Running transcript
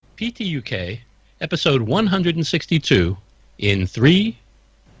PTUK, episode 162, in 3,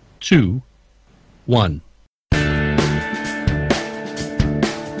 2, 1.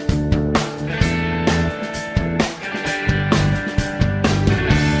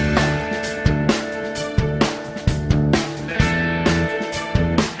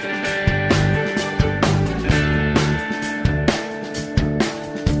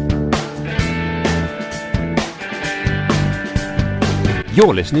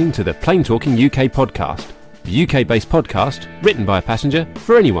 You're listening to the Plain Talking UK podcast, the UK-based podcast written by a passenger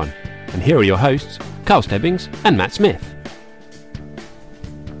for anyone. And here are your hosts, Carl Stebbings and Matt Smith.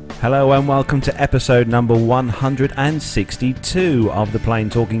 Hello and welcome to episode number 162 of the Plain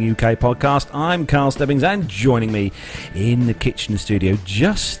Talking UK podcast. I'm Carl Stebbings, and joining me in the kitchen studio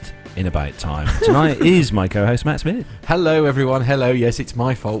just in about time tonight is my co-host Matt Smith. Hello everyone, hello. Yes, it's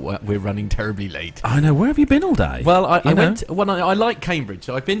my fault we're running terribly late. I know, where have you been all day? Well, I like Cambridge,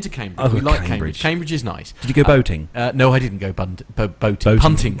 so I've been to Cambridge. Oh, we like Cambridge. Cambridge is nice. Did you go boating? No, I didn't go boating.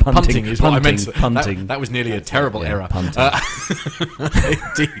 Punting Punting is what I meant. Punting. That was nearly a terrible error. Punting.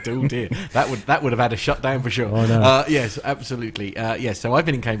 Indeed, oh dear. That would have had a shutdown for sure. Oh, no. Yes, absolutely. Yes, so I've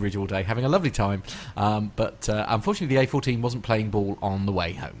been in Cambridge all day, having a lovely time. But unfortunately, the A14 wasn't playing ball on the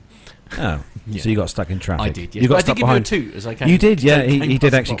way home. Oh, Yeah. So you got stuck in traffic. I did. Yes. You got I stuck did give behind. you a toot as I came. You did, yeah. came He past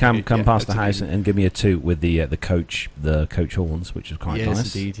did the actually property. come Yeah, past the house absolutely. and give me a toot with the coach horns, which was quite Yes,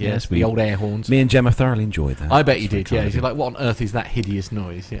 nice. indeed. Yes, the old air horns. Me and Gemma thoroughly enjoyed that. I bet you It's very did, yeah. kind of You're you. like, what on earth is that hideous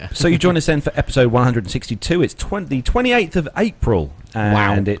noise? Yeah. So you join us then for episode 162. It's the 28th of April,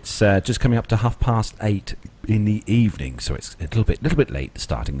 and it's just coming up to 8:30 in the evening. So it's a little bit late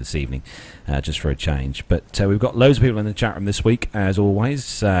starting this evening, just for a change. But we've got loads of people in the chat room this week, as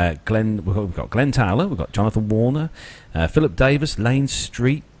always. We've got Glenn Towler, we've got Jonathan Warner, Philip Davis, Lane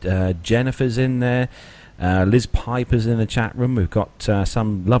Street, Jennifer's in there. Liz Piper's in the chat room. We've got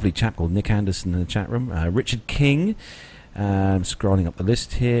some lovely chap called Nick Anderson in the chat room. Richard King. Scrolling up the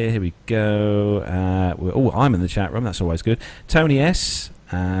list here. Here we go. I'm in the chat room. That's always good. Tony S.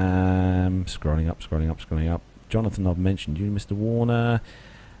 Scrolling up. Jonathan, I've mentioned you, Mr. Warner.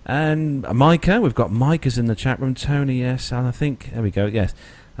 And Micah. We've got Micah's in the chat room. Tony S. And I think, there we go. Yes.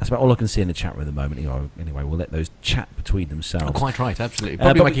 That's about all I can see in the chat room at the moment. Anyway, we'll let those chat between themselves. Oh, quite right, absolutely.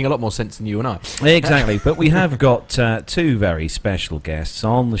 Probably making a lot more sense than you and I. Exactly. But we have got two very special guests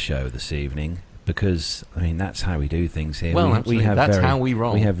on the show this evening, because, I mean, that's how we do things here. Well, absolutely. That's how we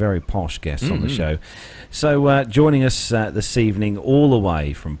roll. We have very posh guests on the show. So joining us this evening all the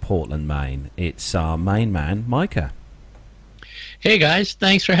way from Portland, Maine, it's our main man, Micah. Hey guys,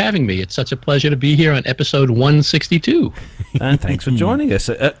 thanks for having me. It's such a pleasure to be here on episode 162. And thanks for joining us.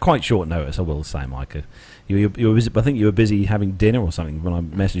 At quite short notice, I will say, Micah. You were busy, I think you were busy having dinner or something when I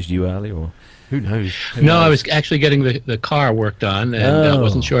messaged you earlier, or... Who knows? I was actually getting the car worked on, and I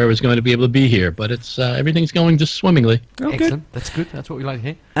wasn't sure I was going to be able to be here, but it's everything's going just swimmingly. Oh, Excellent. good. That's good. That's what we like to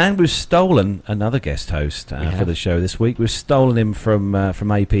hear. And we've stolen another guest host for the show this week. We've stolen him from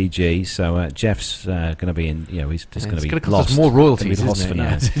APG, so Jeff's going to be in. He's just going to be cost lost. us more royalties, Gonna be lost isn't for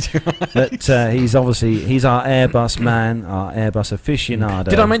it? now. But he's our Airbus man, our Airbus aficionado.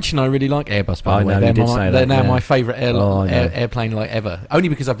 Did I mention I really like Airbus? By the way, know, you did say that, they're now yeah. my favourite Oh, no. airplane like ever. Only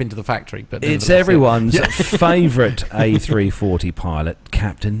because I've been to the factory. But It's nevertheless, everyone's favourite A340 pilot,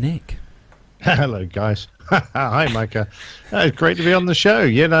 Captain Nick. Hello, guys. Hi, Micah. It's great to be on the show.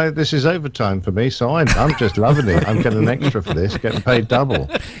 This is overtime for me, so I'm just loving it. I'm getting extra for this, getting paid double.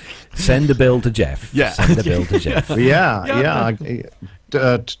 Send a bill to Jeff. Yeah. Send a bill to Jeff. Yeah.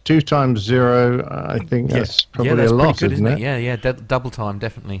 2 times 0, I think that's probably that's a lot, pretty good, isn't it? Yeah. Double time,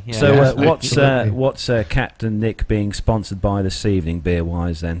 definitely. Yeah. So Yeah. what's Captain Nick being sponsored by this evening,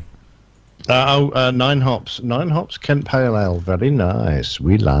 beer-wise, then? 9 hops. 9 hops Kent Pale Ale. Very nice.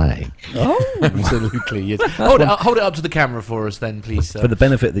 We like. Oh, Absolutely. Yes. Hold it up to the camera for us, then, please. for the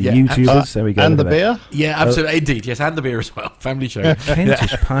benefit of the Yeah, YouTubers. There we go. And the look at beer? Yeah, absolutely. Indeed. Yes, and the beer as well. Family show. that.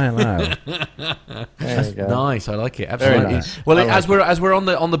 Kentish Pale Ale. There you go. Nice, I like it. Absolutely. nice. Well, I like as we're on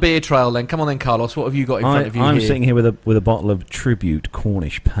the beer trail, then come on, then, Carlos. What have you got in front of you I'm here? sitting here with a bottle of Tribute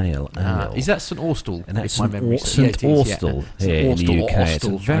Cornish Pale Ale. Is that St Austell? And that's if my memory St. serves? Yeah, it is, Austell yeah. here in the UK. It's a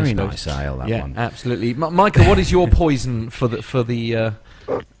Austell, very I suppose. nice ale, that Yeah, one. absolutely. Micah, what is your poison for the?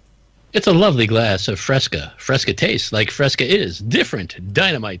 It's a lovely glass of Fresca. Fresca tastes like Fresca is. Different.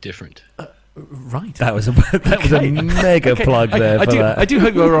 Dynamite different. Right. That was a mega plug there for that. I do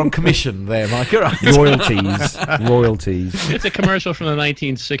hope you're on commission there, Micah. Right. Royalties. It's a commercial from the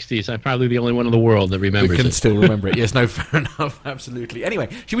 1960s. I'm probably the only one in the world that We remembers can it. still remember it. Yes, no, fair enough. Absolutely. Anyway,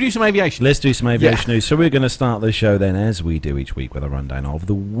 should we do some aviation? Let's do some aviation news. So we're going to start the show then, as we do each week, with a rundown of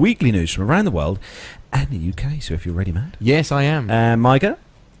the weekly news from around the world and the UK. So if you're ready, Matt. Yes, I am. Micah?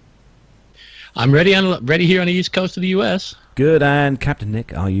 I'm ready here on the east coast of the U.S. Good, and Captain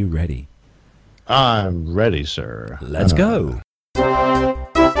Nick, are you ready? I'm ready, sir. Let's go.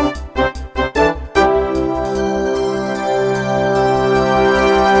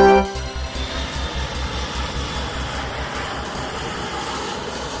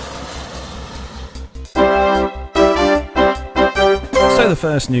 So the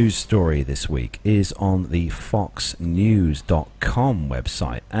first news story this week is on the foxnews.com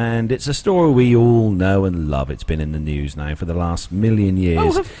website, and it's a story we all know and love. It's been in the news now for the last million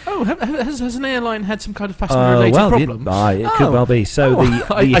years. Has an airline had some kind of passenger-related problem? It could well be. So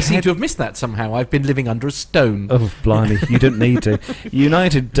I seem to have missed that somehow. I've been living under a stone. Oh, blimey, you didn't need to.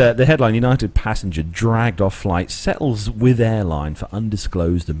 The headline, United passenger dragged off flight, settles with airline for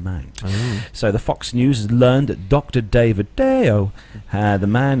undisclosed amount. Oh. So the Fox News has learned that Dr. David Deo, the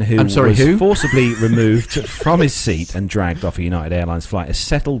man who was forcibly removed from his seat and dragged off a United Airlines flight, has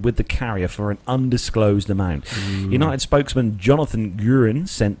settled with the carrier for an undisclosed amount. United spokesman Jonathan Guerin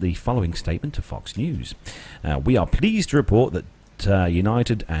sent the following statement to Fox News. We are pleased to report that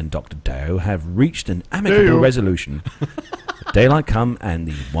United and Dr. Deo have reached an amicable resolution. Daylight come and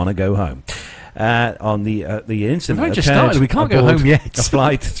they want to go home. On the incident, we've just started. We can't go home yet.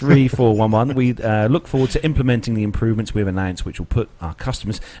 Flight 3411. We look forward to implementing the improvements we've announced, which will put our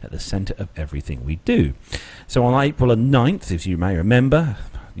customers at the centre of everything we do. So on April 9th, if you may remember,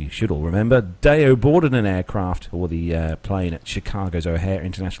 you should all remember, Deo boarded an aircraft, or the plane, at Chicago's O'Hare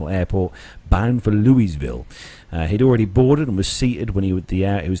International Airport, bound for Louisville. He'd already boarded and was seated when he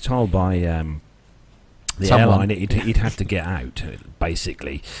was told by the airline he'd have to get out,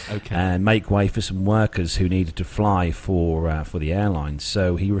 basically, and make way for some workers who needed to fly for the airline.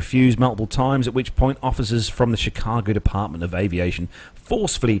 So he refused multiple times, at which point officers from the Chicago Department of Aviation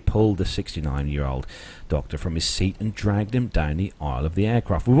forcefully pulled the 69-year-old doctor from his seat and dragged him down the aisle of the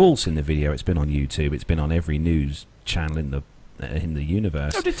aircraft. We've all seen the video. It's been on YouTube. It's been on every news channel in the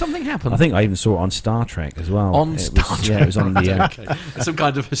universe. Oh, did something happen? I think I even saw it on Star Trek as well. Trek? Yeah, it was on the... Some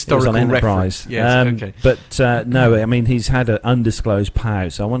kind of historical it was on Enterprise. Yes, But no, I mean, he's had an undisclosed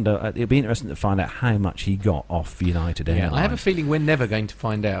payout, so I wonder, it'd be interesting to find out how much he got off United Airlines. I have a feeling we're never going to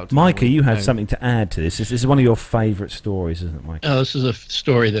find out. Micah, you had something to add to this. This is one of your favourite stories, isn't it, Micah? Oh, this is a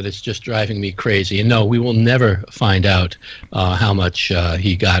story that is just driving me crazy. And no, we will never find out how much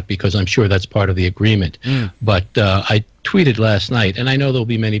he got, because I'm sure that's part of the agreement. But I tweeted last night, and I know there'll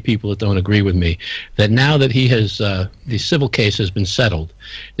be many people that don't agree with me, that now that he has the civil case has been settled,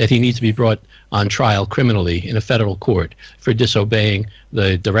 that he needs to be brought on trial criminally in a federal court for disobeying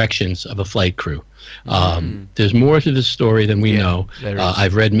the directions of a flight crew. There's more to this story than we know.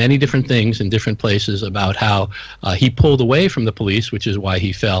 I've read many different things in different places about how he pulled away from the police, which is why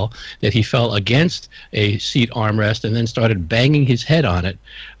he fell, that he fell against a seat armrest and then started banging his head on it.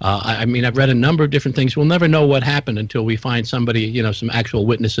 I mean, I've read a number of different things. We'll never know what happened until we find somebody, some actual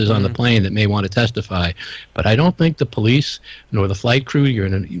witnesses on the plane that may want to testify. But I don't think the police, nor the flight crew,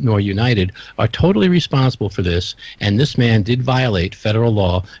 nor United are totally responsible for this. And this man did violate federal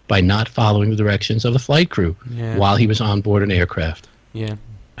law by not following the directions of the flight crew while he was on board an aircraft. Yeah.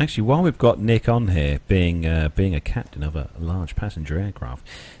 Actually, while we've got Nick on here, being a captain of a large passenger aircraft,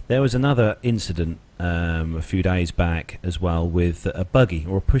 there was another incident a few days back as well with a buggy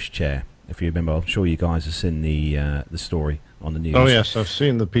or a pushchair. If you remember, I'm sure you guys have seen the story on the news. Oh yes, I've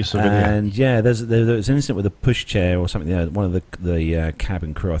seen the piece of video. And yeah, there was an incident with a pushchair or something. One of the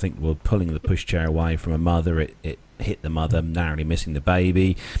cabin crew, I think, were pulling the pushchair away from a mother. It hit the mother, narrowly missing the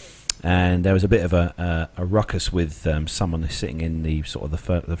baby. And there was a bit of a ruckus with someone sitting in the sort of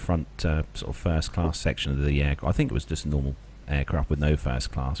the front sort of first class section of the aircraft. I think it was just a normal aircraft with no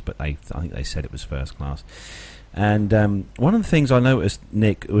first class, but I think they said it was first class. And one of the things I noticed,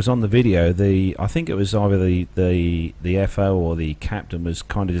 Nick, was on the video. I think it was either the FO or the captain was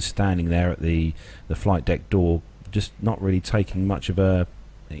kind of just standing there at the flight deck door, just not really taking much of an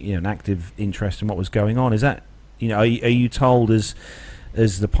active interest in what was going on. Is that are you told as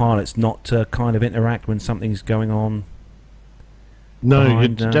the pilots not to kind of interact when something's going on? No, you're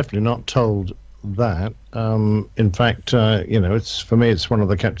definitely not told that. In fact, it's one of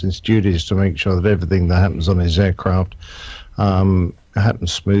the captain's duties to make sure that everything that happens on his aircraft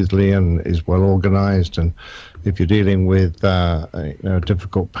happens smoothly and is well organized. And if you're dealing with a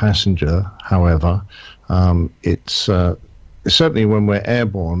difficult passenger, however, it's certainly when we're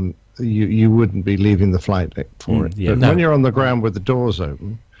airborne, you wouldn't be leaving the flight deck for it. But when you're on the ground with the doors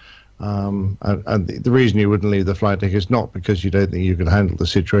open, and the reason you wouldn't leave the flight deck is not because you don't think you can handle the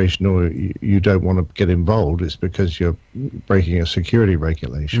situation or you don't want to get involved. It's because you're breaking a security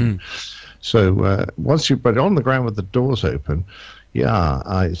regulation. So once you're on the ground with the doors open,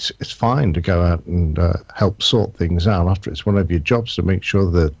 it's fine to go out and help sort things out after it's one of your jobs to make sure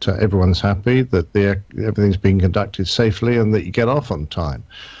that everyone's happy, that everything's being conducted safely, and that you get off on time.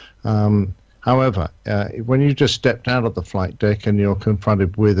 However, when you just stepped out of the flight deck and you're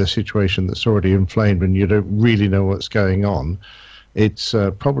confronted with a situation that's already inflamed and you don't really know what's going on, it's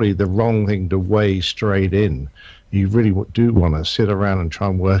probably the wrong thing to weigh straight in. You really do want to sit around and try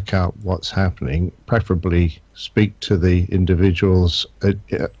and work out what's happening, preferably speak to the individuals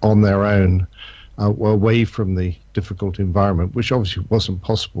on their own, away from the difficult environment, which obviously wasn't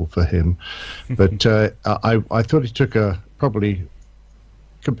possible for him. But I thought he took probably,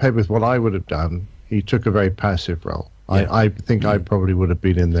 compared with what I would have done, he took a very passive role. Yeah. I think I probably would have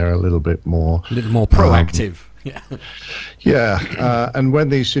been in there a little bit more. A little more proactive. And when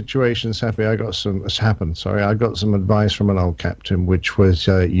these situations happen, I got some advice from an old captain, which was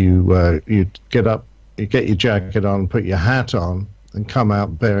you get up, you get your jacket on, put your hat on, and come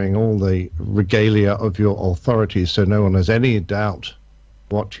out bearing all the regalia of your authority, so no one has any doubt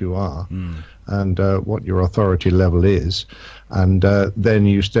what you are and what your authority level is. And then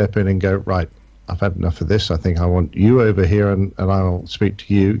you step in and go, right, I've had enough of this. I think I want you over here, and I'll speak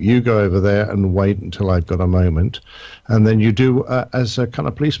to you. You go over there and wait until I've got a moment. And then you do as a kind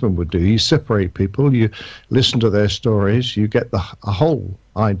of policeman would do. You separate people, you listen to their stories, you get a whole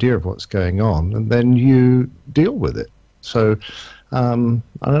idea of what's going on, and then you deal with it. So, I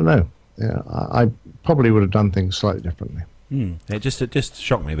don't know. Yeah, I probably would have done things slightly differently. It just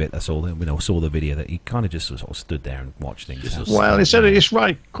shocked me a bit. That's all. When I saw the video, that he kind of just sort of stood there and watched things. Well, it's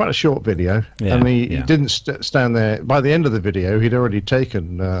quite a short video, and he didn't stand there. By the end of the video, he'd already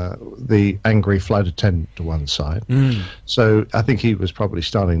taken the angry flight attendant to one side. So I think he was probably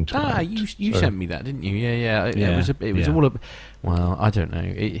starting to. You sent me that, didn't you? Yeah. It was all. Well, I don't know.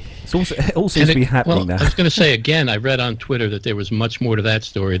 It all seems to be happening now. I was going to say again, I read on Twitter that there was much more to that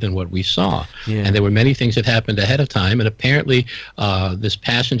story than what we saw. And there were many things that happened ahead of time. And apparently this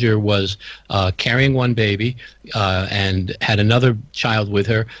passenger was carrying one baby and had another child with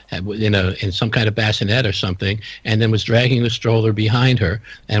her in some kind of bassinet or something, and then was dragging the stroller behind her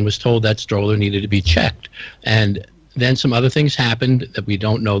and was told that stroller needed to be checked. And then some other things happened that we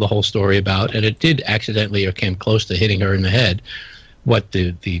don't know the whole story about, and it did accidentally or came close to hitting her in the head. What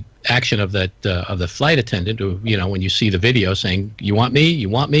the action of that of the flight attendant, who, when you see the video saying, you want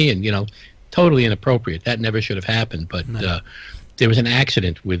me, and totally inappropriate. That never should have happened. But there was an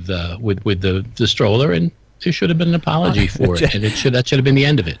accident with the stroller, and there should have been an apology for it, and that should have been the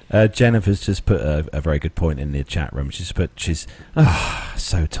end of it. Jennifer's just put a very good point in the chat room. She's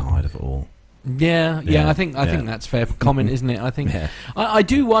so tired of it all. Yeah. I think that's fair comment, isn't it? I think I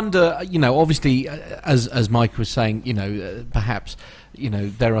do wonder. Obviously, as Mike was saying, perhaps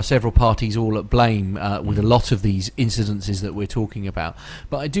there are several parties all at blame with a lot of these incidences that we're talking about.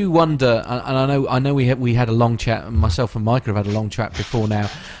 But I do wonder, and I know we had a long chat. Myself and Mike have had a long chat before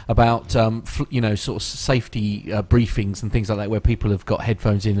now about sort of safety briefings and things like that, where people have got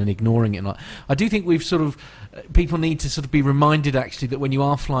headphones in and ignoring it. And I do think we've sort of. People need to sort of be reminded, actually, that when you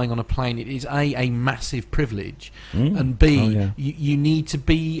are flying on a plane, it is a massive privilege, and B, you need to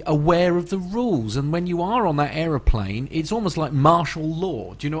be aware of the rules. And when you are on that aeroplane, it's almost like martial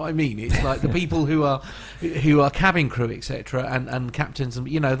law. Do you know what I mean? It's like the people who are cabin crew, etc., and captains, and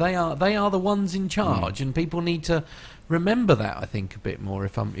they are the ones in charge, and people need to remember that, I think, a bit more,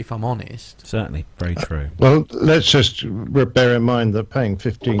 if I'm honest. Certainly, very true. Well, let's just bear in mind that paying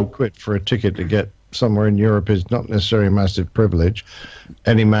 15 quid for a ticket to get somewhere in Europe is not necessarily a massive privilege.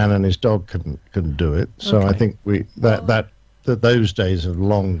 Any man and his dog can do it. So I think that those days have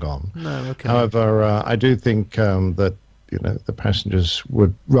long gone. No, okay. However, I do think that the passengers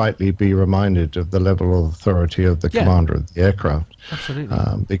would rightly be reminded of the level of authority of the commander of the aircraft.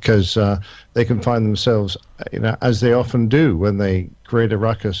 Absolutely. Because they can find themselves, as they often do when they create a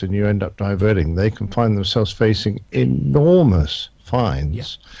ruckus and you end up diverting, they can find themselves facing enormous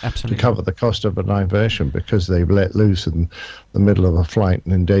fines to cover the cost of a diversion because they've let loose in the middle of a flight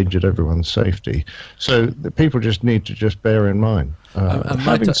and endangered everyone's safety. So the people just need to just bear in mind.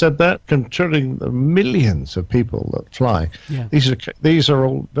 Having said that, considering the millions of people that fly, these are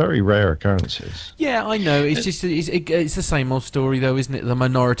all very rare occurrences. Yeah, I know. It's just it's the same old story, though, isn't it? The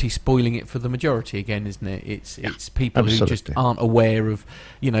minority spoiling it for the majority again, isn't it? It's people who just aren't aware of.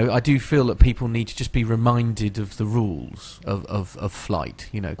 I do feel that people need to just be reminded of the rules of flight.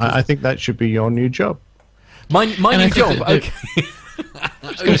 I think that should be your new job. My new job. Okay. I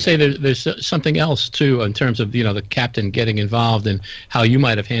was going to say there's something else too in terms of the captain getting involved and how you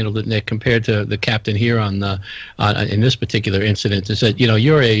might have handled it, Nick, compared to the captain here in this particular incident. Is that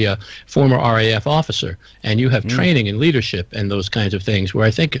you're a former RAF officer and you have training and leadership and those kinds of things. Where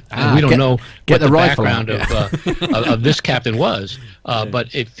I think we don't know what the background of this captain was,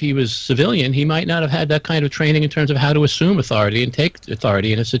 but if he was civilian, he might not have had that kind of training in terms of how to assume authority and take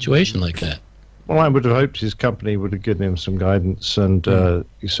authority in a situation like that. Well, I would have hoped his company would have given him some guidance, and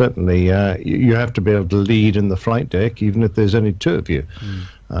certainly you have to be able to lead in the flight deck, even if there's only two of you.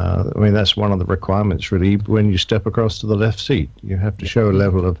 I mean, that's one of the requirements, really. When you step across to the left seat, you have to show a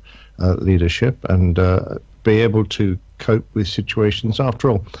level of leadership and be able to cope with situations. After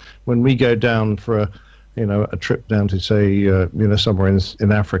all, when we go down for a trip down to, say, somewhere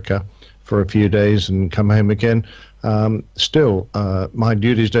in Africa for a few days and come home again, still, my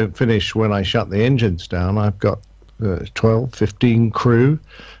duties don't finish when I shut the engines down. I've got 12, 15 crew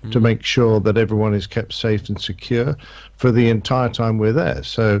to make sure that everyone is kept safe and secure for the entire time we're there.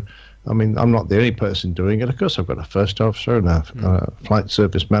 So, I mean, I'm not the only person doing it. Of course, I've got a first officer and a flight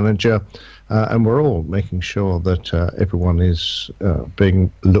service manager, and we're all making sure that everyone is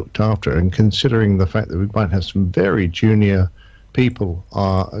being looked after. And considering the fact that we might have some very junior people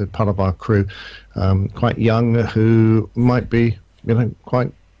are part of our crew, quite young, who might be,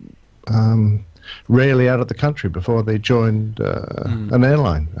 quite rarely out of the country before they joined an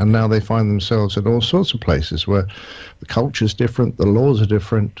airline, and now they find themselves in all sorts of places where the culture's different, the laws are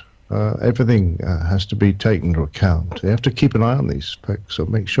different. Everything has to be taken into account. You have to keep an eye on these folks, so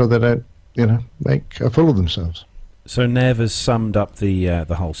make sure they don't, make a fool of themselves. So Nev has summed up the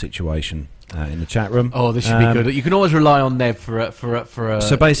whole situation in the chat room. Oh, this should be good. You can always rely on Nev for a.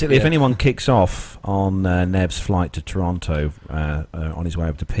 So basically, if anyone kicks off on Nev's flight to Toronto on his way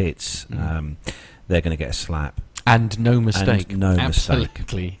over to Pitts, they're going to get a slap. And no mistake.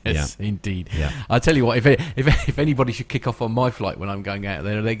 Absolutely. Yes, indeed. Yeah. I'll tell you what, if anybody should kick off on my flight when I'm going out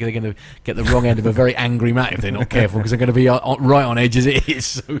there, they're going to get the wrong end of a very angry Matt if they're not careful, because they're going to be right on edge as it is.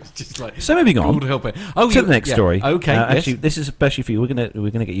 So it's just like... So moving on to help it. to the next story. Okay, actually, this is especially for you. We're going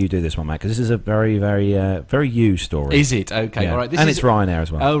to get you to do this one, Matt, because this is a very, very, very you story. Is it? Okay, all right. It's Ryanair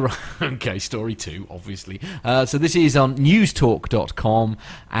as well. Oh, right. Okay, story 2, obviously. So this is on newstalk.com,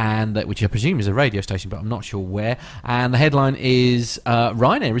 and which I presume is a radio station, but I'm not sure where. And the headline is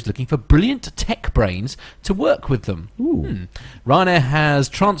Ryanair is looking for brilliant tech brains to work with them. Ryanair has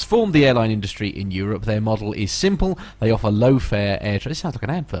transformed the airline industry in Europe. Their model is simple. They offer low-fare air travel. This sounds like an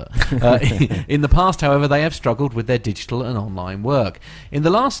advert. In the past, however, they have struggled with their digital and online work. In the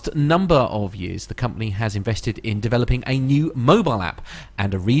last number of years, the company has invested in developing a new mobile app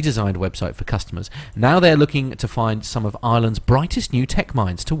and a redesigned website for customers. Now they're looking to find some of Ireland's brightest new tech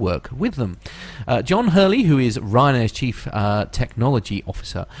minds to work with them. John Hurley, who is Ryanair's Chief Technology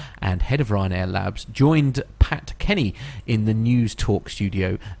Officer and Head of Ryanair Labs, joined Pat Kenny in the News Talk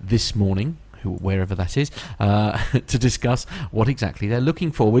studio this morning, wherever that is, to discuss what exactly they're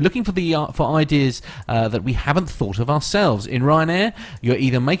looking for. We're looking for ideas that we haven't thought of ourselves. In Ryanair, you're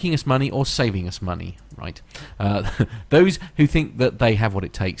either making us money or saving us money. Right. Those who think that they have what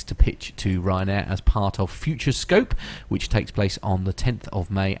it takes to pitch to Ryanair as part of Future Scope, which takes place on the 10th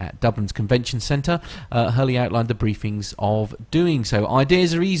of May at Dublin's Convention Centre, Hurley outlined the briefings of doing so.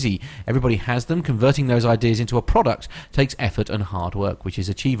 Ideas are easy. Everybody has them. Converting those ideas into a product takes effort and hard work, which is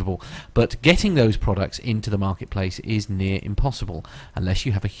achievable. But getting those products into the marketplace is near impossible unless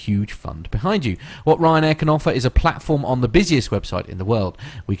you have a huge fund behind you. What Ryanair can offer is a platform on the busiest website in the world.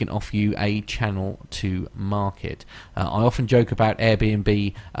 We can offer you a channel to market. I often joke about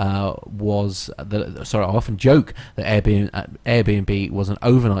Airbnb I often joke that Airbnb was an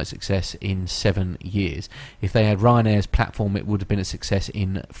overnight success in 7 years. If they had Ryanair's platform, it would have been a success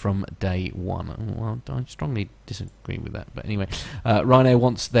from day one. Well, I strongly disagree with that. But anyway, Ryanair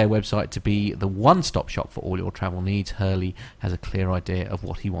wants their website to be the one-stop shop for all your travel needs. Hurley has a clear idea of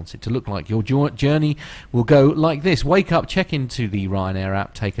what he wants it to look like. Your journey will go like this. Wake up, check into the Ryanair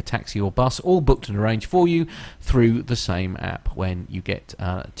app, take a taxi or bus, all booked and arranged for you through the same app. When you get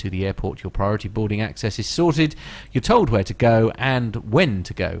to the airport, your priority boarding access is sorted. You're told where to go and when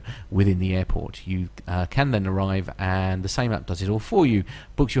to go within the airport. You can then arrive, and the same app does it all for you.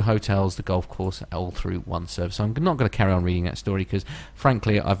 Books your hotels, the golf course, all through one service. I'm not going to carry on reading that story because,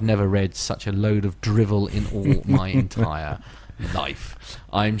 frankly, I've never read such a load of drivel in all my entire life.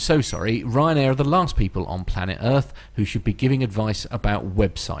 I'm so sorry. Ryanair are the last people on planet Earth who should be giving advice about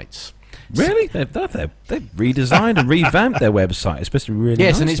websites. Really? They've redesigned and revamped their website. It's supposed to be really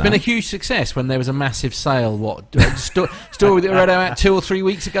yes, nice, and it's been a huge success when there was a massive sale. Story that I read about 2 or 3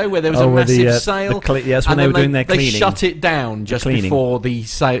 weeks ago where there was a massive sale. Yes, when they were doing their cleaning. They shut it down just before the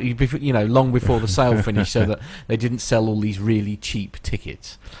sale, long before the sale finished, so that they didn't sell all these really cheap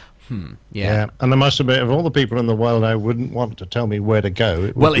tickets. Yeah, and I must admit, of all the people in the world, I wouldn't want to tell me where to go.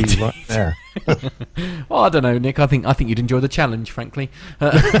 It would be right there. Well, I don't know, Nick. I think you'd enjoy the challenge, frankly.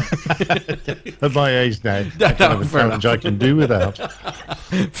 At my age now, that's kind of a challenge I can do without.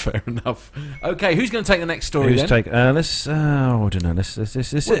 Fair enough. Okay, who's going to take the next story? Let's. I don't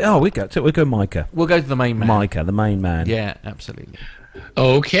know. We'll go Micah. We'll go to the main man. Micah, the main man. Yeah, absolutely.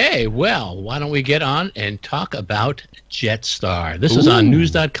 Okay, well, why don't we get on and talk about Jetstar? This is on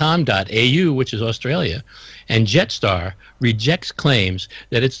news.com.au, which is Australia, and Jetstar rejects claims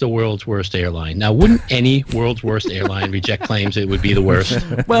that it's the world's worst airline. Now, wouldn't any world's worst airline reject claims it would be the worst?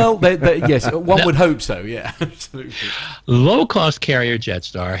 Well, yes, one would hope so, yeah, absolutely. Low-cost carrier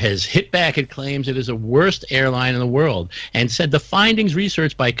Jetstar has hit back at claims it is the worst airline in the world and said the findings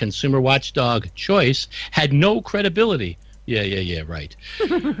researched by consumer watchdog Choice had no credibility. Yeah, right.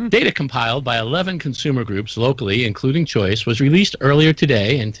 Data compiled by 11 consumer groups locally, including Choice, was released earlier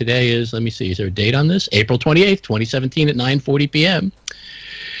today, and today is, let me see, is there a date on this? April 28th, 2017 at 9:40 p.m.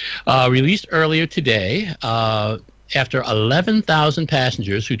 Released earlier today after 11,000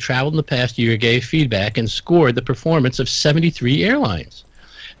 passengers who traveled in the past year gave feedback and scored the performance of 73 airlines.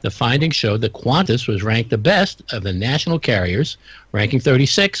 The findings showed that Qantas was ranked the best of the national carriers, ranking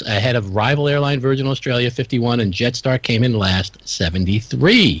 36, ahead of rival airline Virgin Australia 51, and Jetstar came in last,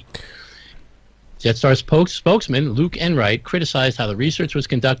 73. Jetstar spokesman Luke Enright criticized how the research was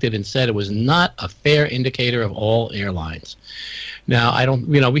conducted and said it was not a fair indicator of all airlines. Now,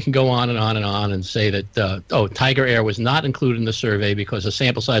 we can go on and on and on and say that, Tiger Air was not included in the survey because the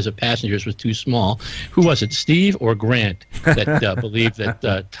sample size of passengers was too small. Who was it, Steve or Grant, that believed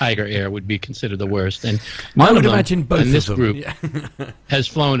that Tiger Air would be considered the worst? And I would imagine both in this of group them. has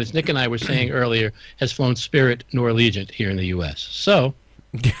flown, as Nick and I were saying earlier, has flown Spirit Norwegian here in the U.S. So...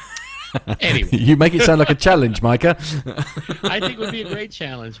 Anyway. You make it sound like a challenge, Micah. I think it would be a great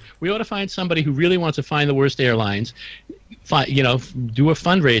challenge. We ought to find somebody who really wants to find the worst airlines, do a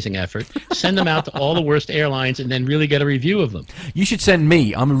fundraising effort, send them out to all the worst airlines, and then really get a review of them. You should send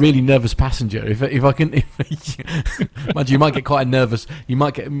me. I'm a really nervous passenger. If I can, mind you might get quite a nervous. You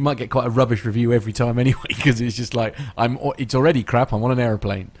might get quite a rubbish review every time anyway, because it's just like it's already crap. I'm on an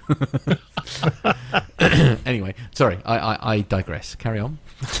aeroplane. Anyway, sorry. I digress. Carry on.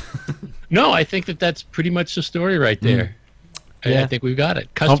 No, I think that's pretty much the story right there. Yeah. I think we've got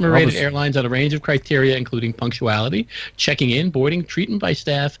it. Customer-rated airlines on a range of criteria, including punctuality, checking in, boarding, treatment by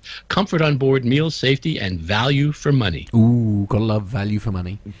staff, comfort on board, meals, safety, and value for money. Ooh, gotta love value for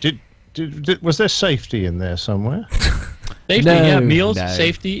money. Was there safety in there somewhere? Safety, meals,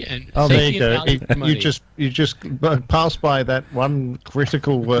 safety, and safety there you and value for money. You just passed by that one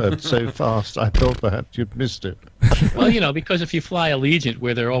critical word so fast. I thought perhaps you'd missed it. Well, because if you fly Allegiant,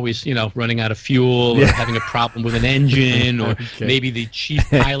 where they're always, running out of fuel or having a problem with an engine, or maybe the chief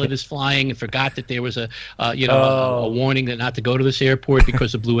pilot is flying and forgot that there was a warning that not to go to this airport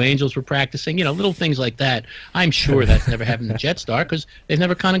because the Blue Angels were practicing, little things like that. I'm sure that's never happened to Jetstar because they've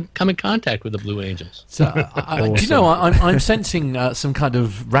never come in contact with the Blue Angels. So, awesome. I'm sensing some kind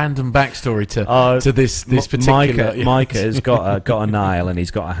of random backstory to this particular. Micah has got a nail and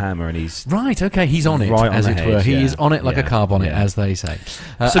he's got a hammer and he's right. Okay, he's on it, right as on it the were. head, He is on it like a car bonnet, as they say.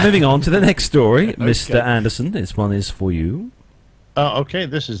 So moving on to the next story, Mr. Anderson. This one is for you. Okay,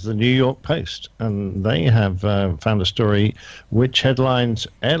 this is the New York Post, and they have found a story which headlines: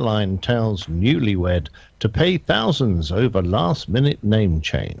 Airline tells newlywed to pay thousands over last-minute name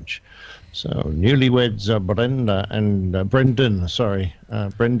change. So newlyweds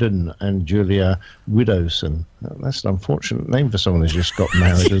Brendan and Julia Widowson. That's an unfortunate name for someone who's just got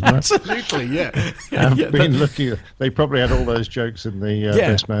married, isn't it? Absolutely, yeah. I've been looking. They probably had all those jokes in the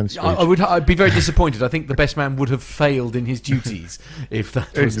Best Man speech. I'd be very disappointed. I think the best man would have failed in his duties if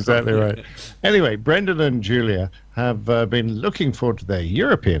that was exactly right. Anyway, Brendan and Julia have been looking forward to their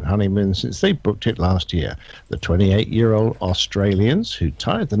European honeymoon since they booked it last year. The 28-year-old Australians who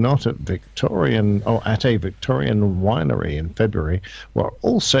tied the knot at a Victorian winery in February were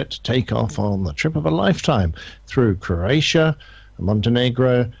all set to take off on the trip of a lifetime through Croatia,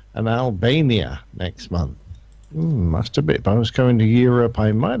 Montenegro, and Albania next month. Must have been. If I was going to Europe,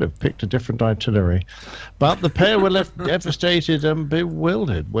 I might have picked a different itinerary. But the pair were left devastated and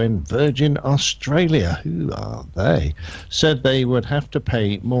bewildered when Virgin Australia, who are they, said they would have to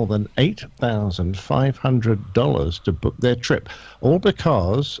pay more than $8,500 to book their trip, all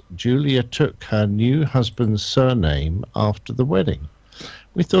because Julia took her new husband's surname after the wedding.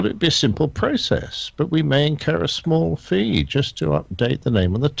 We thought it would be a simple process, but we may incur a small fee just to update the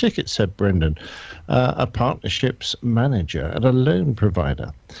name on the ticket, said Brendan, a partnerships manager at a loan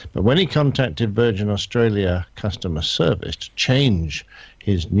provider. But when he contacted Virgin Australia customer service to change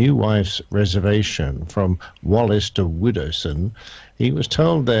his new wife's reservation from Wallace to Widdowson, he was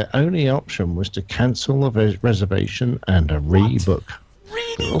told their only option was to cancel the reservation and rebook.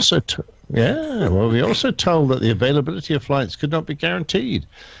 Really? We also told that the availability of flights could not be guaranteed,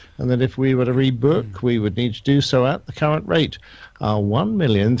 and that if we were to rebook, we would need to do so at the current rate,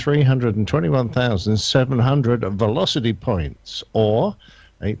 $1,321,700 velocity points, or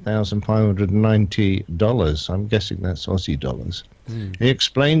 $8,590. I'm guessing that's Aussie dollars. He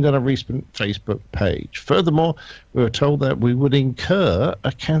explained on a recent Facebook page. Furthermore, we were told that we would incur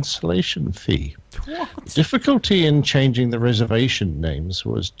a cancellation fee. What? Difficulty in changing the reservation names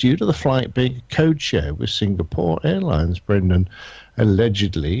was due to the flight being a code share with Singapore Airlines, Brendan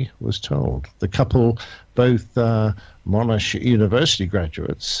allegedly was told. The couple, both Monash University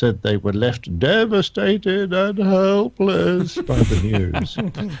graduates, said they were left devastated and helpless by the news,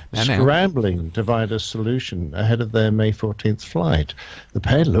 scrambling to find a solution ahead of their May 14th flight. The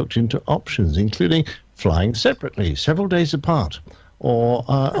pair looked into options, including flying separately, several days apart, or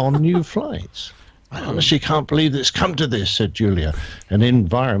on new flights. I honestly can't believe it's come to this, said Julia, an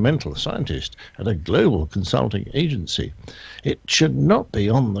environmental scientist at a global consulting agency. It should not be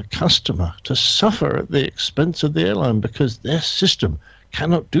on the customer to suffer at the expense of the airline because their system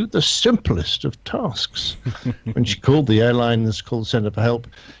cannot do the simplest of tasks. When she called the airline's call center for help,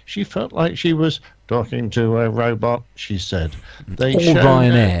 she felt like she was talking to a robot, she said. They show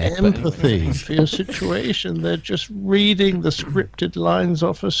empathy for your situation. They're just reading the scripted lines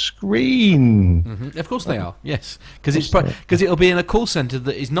off a screen. Mm-hmm. Of course they are, yes. Because it'll be in a call center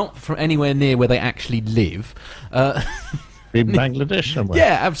that is not from anywhere near where they actually live. In Bangladesh somewhere.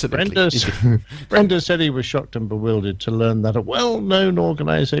 Yeah, absolutely. Brenda said he was shocked and bewildered to learn that a well-known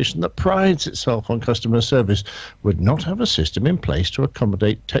organisation that prides itself on customer service would not have a system in place to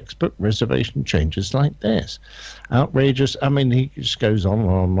accommodate textbook reservation changes like this. Outrageous. I mean, he just goes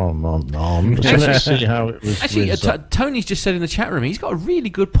on. So let's see how it was. Actually, Tony's just said in the chat room, he's got a really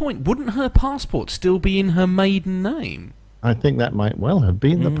good point. Wouldn't her passport still be in her maiden name? I think that might well have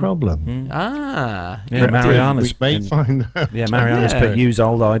been the problem. Ah. Yeah, Mariana's find out. Yeah, Mariana's put use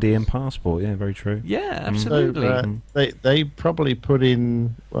old ID and passport. Yeah, very true. Yeah, absolutely. So, they probably put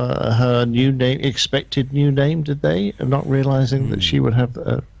in her new name, expected new name, did they? Not realising that she would have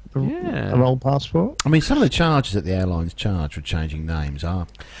an old passport? I mean, some of the charges that the airlines charge for changing names are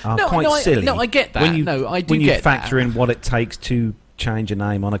quite silly. I get that. When you factor in what it takes to change a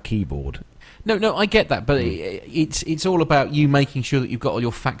name on a keyboard. No, I get that, but it's all about you making sure that you've got all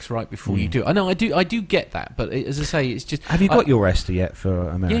your facts right before you do. I know, I do get that, but as I say, it's just. Have you got your ESTA yet for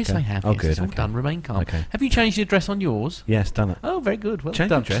America? Yes, I have. Oh, yes, good. It's all done. Remain calm. Okay. Have you changed the address on yours? Yes, done it. Oh, very good. Well done. Changed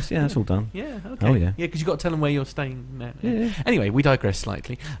the address? Yeah, it's all done. Yeah. Okay. Oh, yeah. Yeah, because you've got to tell them where you're staying now. Yeah. Anyway, we digress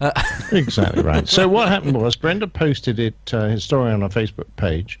slightly. Exactly right. So what happened was Brenda posted his story on her Facebook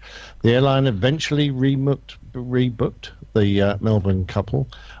page. The airline eventually rebooked the Melbourne couple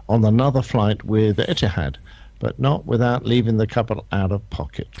on another flight with Etihad, but not without leaving the couple out of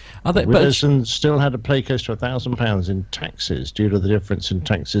pocket. Widdowson still had to pay close to £1,000 in taxes due to the difference in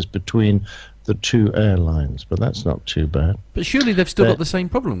taxes between the two airlines, but that's not too bad. But surely they've still got the same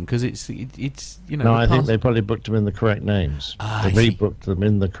problem because it's No, I think they probably booked them in the correct names. They rebooked them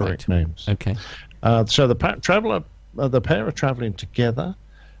in the correct names. Okay. So the pair are travelling together.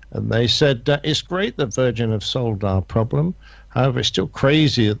 And they said, it's great that Virgin have solved our problem. However, it's still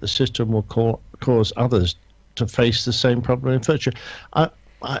crazy that the system will cause others to face the same problem in future. I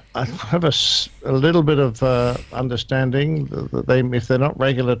have a little bit of understanding that if they're not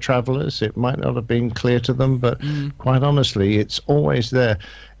regular travellers, it might not have been clear to them. But quite honestly, it's always there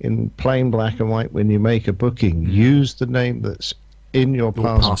in plain black and white when you make a booking. Use the name that's in your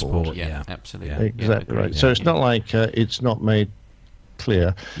passport. Yeah, absolutely. Yeah, exactly right. So it's not like it's not made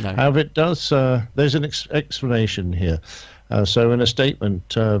clear. No. However, it does. There's an explanation here. So in a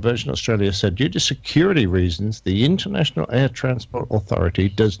statement, Virgin Australia said, due to security reasons, the International Air Transport Authority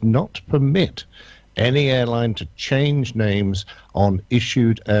does not permit any airline to change names on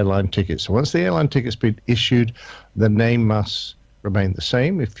issued airline tickets. So once the airline ticket's been issued, the name must remain the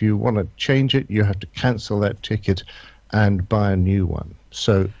same. If you want to change it, you have to cancel that ticket and buy a new one.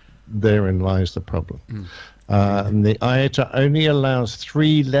 So therein lies the problem. And the IATA only allows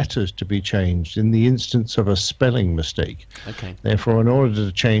 3 letters to be changed in the instance of a spelling mistake. Okay. Therefore, in order to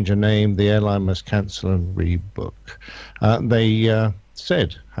change a name, the airline must cancel and rebook. They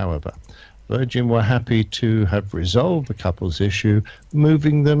said, however, Virgin were happy to have resolved the couple's issue,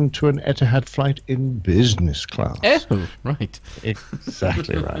 moving them to an Etihad flight in business class. Oh, right.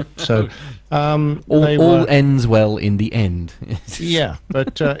 Exactly right. So all ends well in the end. Yeah,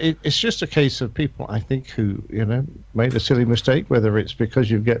 but it's just a case of people, I think, who made a silly mistake, whether it's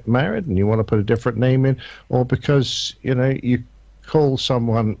because you get married and you want to put a different name in, or because you call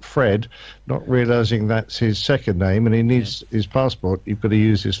someone Fred, not realizing that's his second name, and he needs his passport. You've got to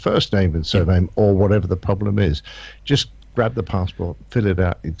use his first name and surname, or whatever the problem is. Just grab the passport, fill it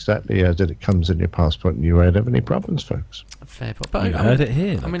out exactly as it comes in your passport, and you won't have any problems, folks. Fair point. But you heard it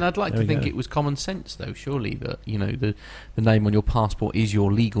here. I mean, I'd like to think it was common sense, though, surely, that the name on your passport is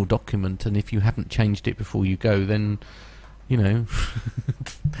your legal document, and if you haven't changed it before you go, then I don't know.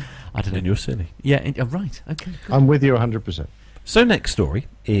 Then you're silly. Yeah, right. Okay. Good. I'm with you 100%. So next story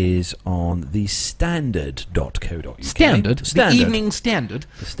is on the standard.co.uk. Standard? The Evening Standard?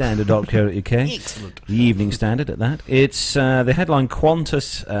 The standard.co.uk. Excellent. The Evening Standard at that. It's the headline,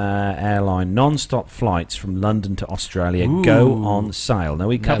 Qantas airline non-stop flights from London to Australia go on sale. Now,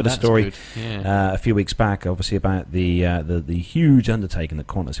 we covered a story a few weeks back, obviously, about the huge undertaking that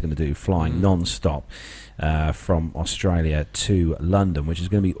Qantas are going to do, flying non-stop from Australia to London, which is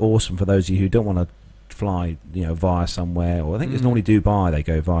going to be awesome for those of you who don't want to fly via somewhere, or I think it's normally Dubai. They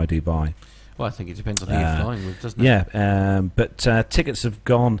go via Dubai. Well, I think it depends on who you're flying with, doesn't it? Yeah, but tickets have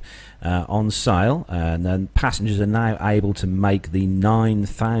gone on sale, and then passengers are now able to make the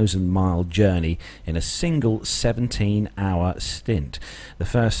 9,000-mile journey in a single 17-hour stint. The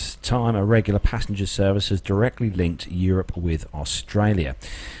first time a regular passenger service has directly linked Europe with Australia.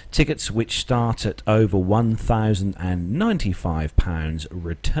 Tickets, which start at over £1,095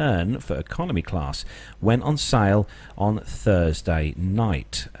 return for economy class, went on sale on Thursday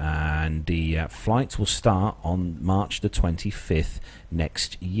night, and the flights will start on March the 25th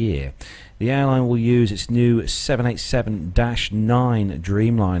next year. The airline will use its new 787-9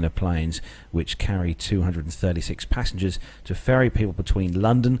 Dreamliner planes, which carry 236 passengers, to ferry people between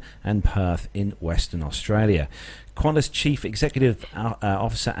London and Perth in Western Australia. Qantas Chief Executive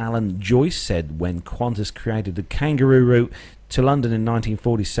Officer Alan Joyce said when Qantas created the Kangaroo route to London in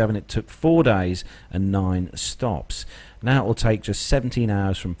 1947, it took 4 days and 9 stops. Now it will take just 17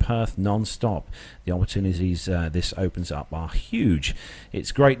 hours from Perth non-stop. The opportunities this opens up are huge.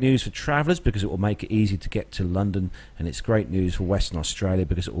 It's great news for travellers because it will make it easy to get to London, and it's great news for Western Australia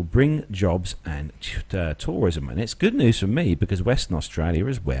because it will bring jobs and tourism. And it's good news for me because Western Australia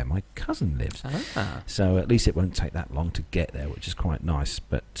is where my cousin lives. So at least it won't take that long to get there, which is quite nice.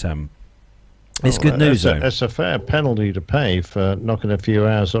 But it's good news, though. It's a fair penalty to pay for knocking a few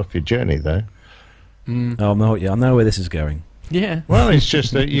hours off your journey, though. Oh no! Yeah, I know where this is going. Yeah. Well, it's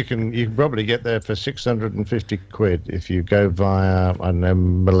just that you can probably get there for 650 quid if you go via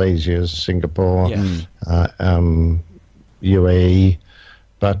Malaysia, Singapore, UAE,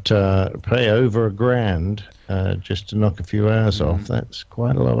 but pay over $1,000 just to knock a few hours off. That's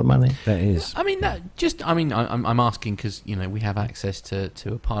quite a lot of money. That is. I mean, I'm asking because we have access to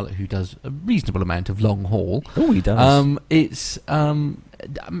a pilot who does a reasonable amount of long haul. Oh, he does. I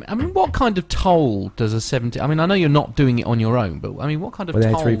mean, what kind of toll does a 70? I mean, I know you're not doing it on your own, but I mean, what kind of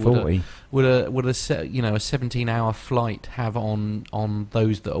toll would a 17-hour flight have on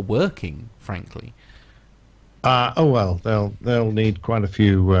those that are working? Frankly. They'll need quite a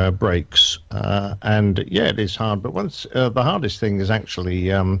few breaks, and it is hard. But once the hardest thing is actually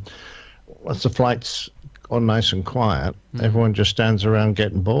once the flight's on nice and quiet, everyone just stands around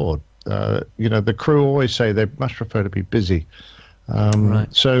getting bored. The crew always say they much prefer to be busy.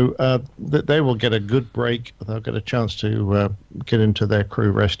 So they will get a good break. They'll get a chance to get into their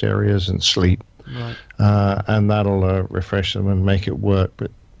crew rest areas and sleep, and that'll refresh them and make it work. But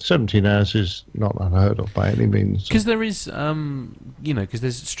 17 hours is not unheard of by any means. Because there is, because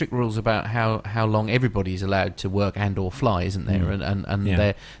there's strict rules about how long everybody's allowed to work and or fly, isn't there?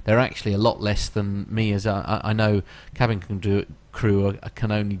 And they're actually a lot less than me. As I know, cabin crew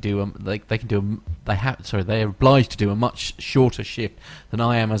can only do they're obliged to do a much shorter shift than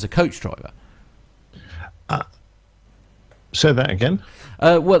I am as a coach driver. Say that again.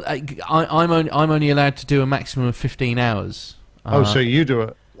 I'm only allowed to do a maximum of 15 hours. So you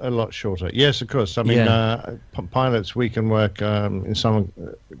do a lot shorter. Yes, of course. I mean, pilots, we can work in some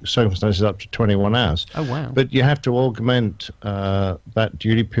circumstances up to 21 hours. Oh, wow. But you have to augment that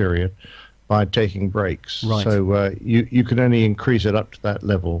duty period by taking breaks. Right. So you can only increase it up to that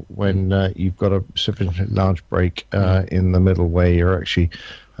level when you've got a sufficiently large break in the middle where you're actually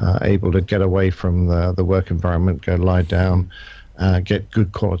able to get away from the work environment, go lie down, get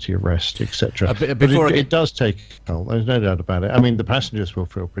good quality of rest, etc. It does take a toll. There's no doubt about it. I mean, the passengers will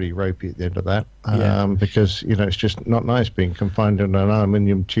feel pretty ropey at the end of that because it's just not nice being confined in an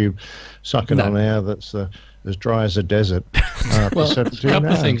aluminium tube, sucking on air that's as dry as a desert. Well, a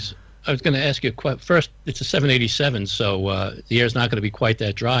couple of things. I was going to ask you, first, it's a 787, so the air's not going to be quite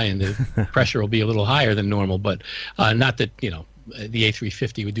that dry, and the pressure will be a little higher than normal, but not that, the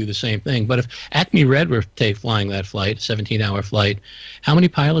A350 would do the same thing. But if Acme Red were flying that flight, 17-hour flight, how many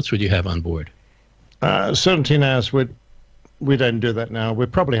pilots would you have on board? 17 hours, we don't do that now.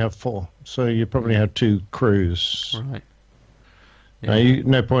 We'd probably have 4, so you probably have 2 crews. Right. Yeah.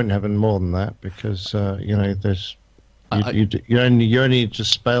 No point in having more than that because, there's... You only need to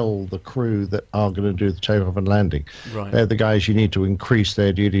spell the crew that are going to do the takeoff and landing. Right. They're the guys you need to increase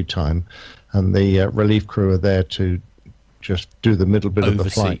their duty time, and the relief crew are there to just do the middle bit of the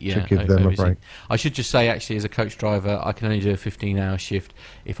flight to give them a break. I should just say, actually, as a coach driver, I can only do a 15-hour shift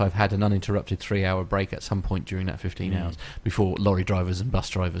if I've had an uninterrupted 3-hour break at some point during that 15 hours before lorry drivers and bus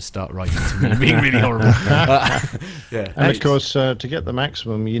drivers start writing to me and being really horrible. And of course, to get the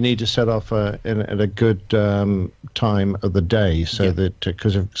maximum, you need to set off at a good time of the day, so that,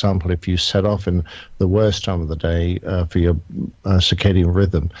 because, for example, if you set off in the worst time of the day for your circadian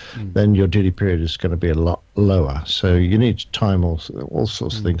rhythm, then your duty period is going to be a lot lower. So you need time. All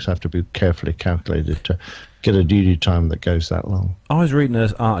sorts of things have to be carefully calculated to get a duty time that goes that long. I was reading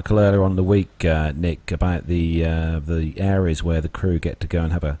an article earlier on in the week, Nick, about the areas where the crew get to go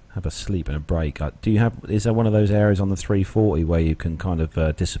and have a sleep and a break. Is there one of those areas on the 340 where you can kind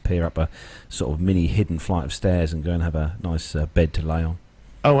of disappear up a sort of mini hidden flight of stairs and go and have a nice bed to lay on?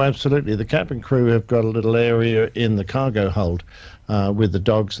 Oh, absolutely. The cabin crew have got a little area in the cargo hold with the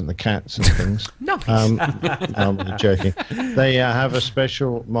dogs and the cats and things. Nice. I'm really joking. They have a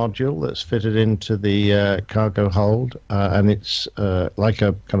special module that's fitted into the cargo hold, and it's like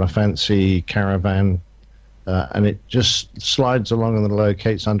a kind of fancy caravan, and it just slides along and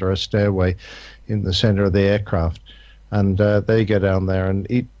locates under a stairway in the center of the aircraft. And they go down there, and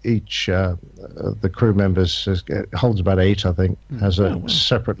each the crew members holds about 8, I think, has a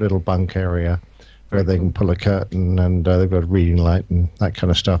separate little bunk area where they can pull a curtain, and they've got a reading light and that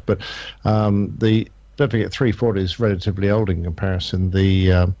kind of stuff. But don't forget, 340 is relatively old in comparison.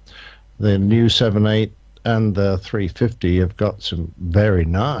 The new 78 and the 350 have got some very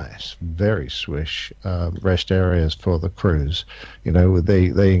nice, very swish rest areas for the crews.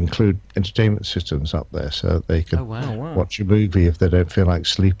 They include entertainment systems up there, so they can watch a movie if they don't feel like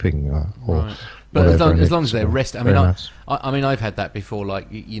sleeping or But as long as they're resting, I mean, I've had that before. Like,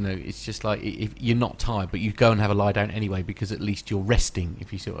 it's just like if you're not tired, but you go and have a lie down anyway because at least you're resting,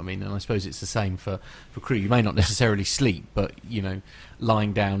 if you see what I mean. And I suppose it's the same for crew. You may not necessarily sleep, but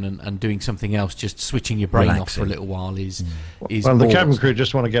lying down and doing something else, just switching your brain off for a little while is. Well, the cabin crew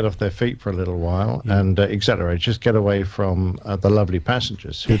just want to get off their feet for a little while and accelerate. Just get away from the lovely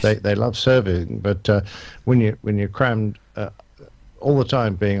passengers who they love serving, but when you're crammed. All the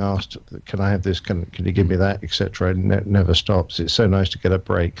time being asked, can I have this, can you give me that, etc. It never stops. It's so nice to get a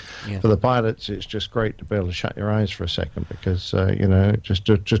break. For the pilots, it's just great to be able to shut your eyes for a second because just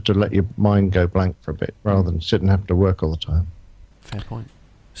to let your mind go blank for a bit rather than sit and have to work all the time. Fair point.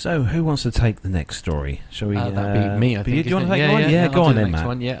 So, who wants to take the next story? Shall we? That'd be me, I think. Do you want to take one? Yeah, go on then,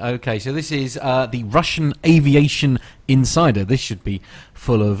 Matt. Yeah, okay. So this is the Russian Aviation Insider. This should be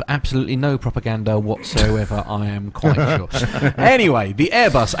full of absolutely no propaganda whatsoever, I am quite sure. Anyway, the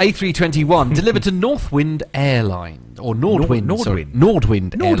Airbus A321 delivered to Northwind Airlines, or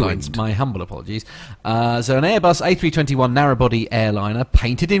Nordwind Airlines, my humble apologies. So an Airbus A321 narrow-body airliner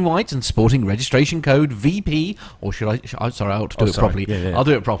painted in white and sporting registration code VP, or should I... sorry, I ought to do it properly. Yeah. I'll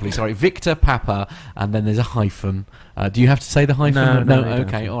do it properly, sorry. Victor Papa, and then there's a hyphen. Do you have to say the hyphen? No.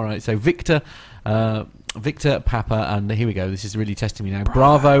 Okay, all right. So Victor Papa, and here we go. This is really testing me now.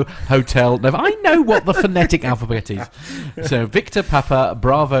 Bravo Hotel November. I know what the phonetic alphabet is. So Victor Papa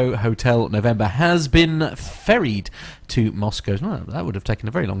Bravo Hotel November has been ferried to Moscow. Oh, that would have taken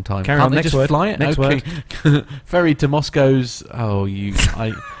a very long time. Carry on, next word. Fly it? Next word. Ferried to Moscow's.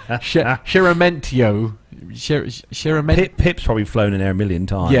 Sheremetyevo Sheremetyevo. Pip's probably flown in there a million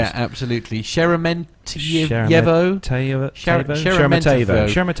times. Yeah, absolutely. Sheremetyevo.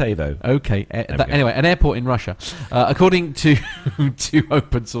 Okay. Anyway, an airport in Russia. According to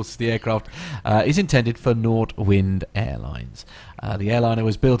open sources, the aircraft is intended for Nordwind Airlines. The airliner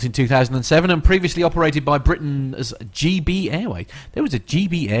was built in 2007 and previously operated by Britain's GB Airways. There was a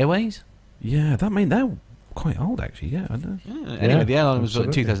GB Airways? Yeah, they're quite old, actually. Yeah, I know. Yeah. Anyway, the airline was built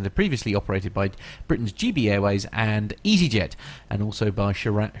in 2000, previously operated by Britain's GB Airways and EasyJet, and also by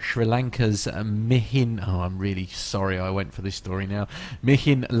Sri Lanka's Mihin. Oh, I'm really sorry I went for this story now.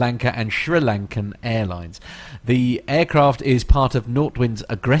 Mihin Lanka and Sri Lankan Airlines. The aircraft is part of Nordwind's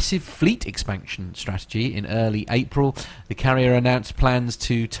aggressive fleet expansion strategy. In early April, the carrier announced plans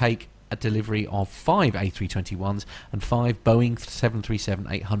to take a delivery of 5 A321s and 5 Boeing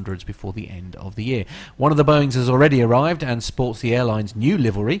 737-800s before the end of the year. One of the Boeings has already arrived and sports the airline's new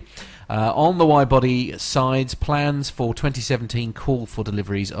livery. On the wide-body sides, plans for 2017 call for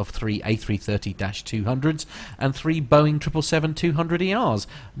deliveries of 3 A330-200s and 3 Boeing 777-200ERs.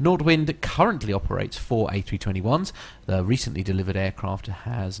 Nordwind currently operates 4 A321s. The recently delivered aircraft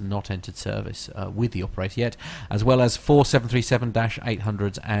has not entered service with the operator yet, as well as 4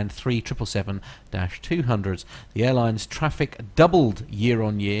 737-800s and 3 777-200s. The airline's traffic doubled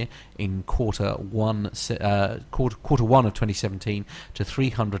year-on-year in quarter one of 2017 to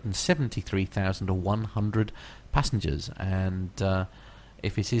 373,100 passengers. And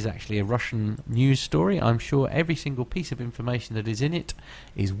if it is actually a Russian news story, I'm sure every single piece of information that is in it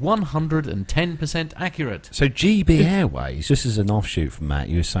is 110% accurate. So GB Airways, just as an offshoot from that,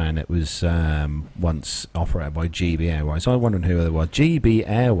 you were saying it was once operated by GB Airways. I wondered who they were. GB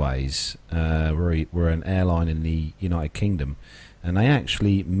Airways were an airline in the United Kingdom, and they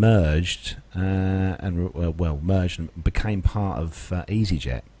actually merged merged and became part of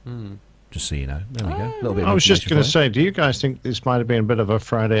EasyJet. Just so you know. There we go. A little bit. I was just going to say, do you guys think this might have been a bit of a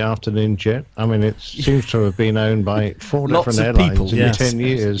Friday afternoon jet? I mean, it seems to have been owned by 4 different airlines in 10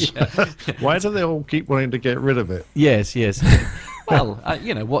 years. Why do they all keep wanting to get rid of it? Yes. Well,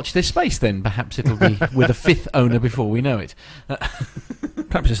 watch this space then. Perhaps it'll be with a 5th owner before we know it.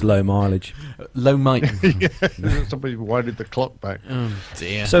 Perhaps it's low mileage. Low might. Somebody winded the clock back. Oh,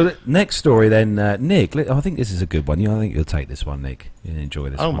 dear. So the next story then, Nick, I think this is a good one. I think you'll take this one, Nick. You'll enjoy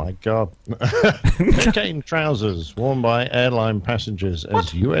this one. Oh, my God. Cocaine trousers worn by airline passengers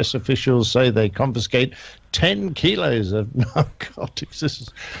as U.S. officials say they confiscate 10 kilos of narcotics. This is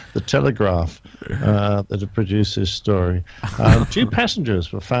the Telegraph that have produced this story. 2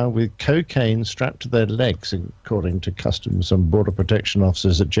 passengers were found with cocaine strapped to their legs, according to Customs and Border Protection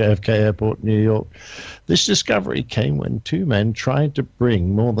officers at JFK Airport, New York. This discovery came when 2 men tried to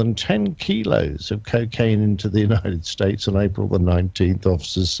bring more than 10 kilos of cocaine into the United States on April the 19th,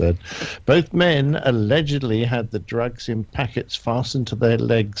 officers said. Both men allegedly had the drugs in packets fastened to their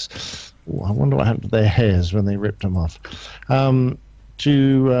legs. Ooh, I wonder what happened to their hairs when they ripped them off.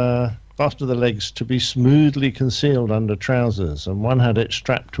 Fasten the legs to be smoothly concealed under trousers, and one had it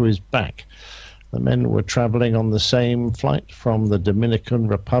strapped to his back. The men were traveling on the same flight from the Dominican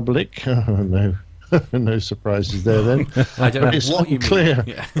Republic. Oh, no surprises there then. I don't know it's what you unclear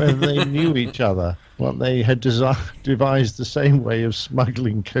mean. whether they knew each other. Well, they had devised the same way of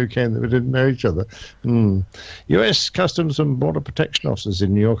smuggling cocaine that we didn't know each other. U.S. Customs and Border Protection officers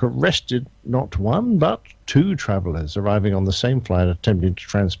in New York arrested not 1 but 2 travelers arriving on the same flight attempting to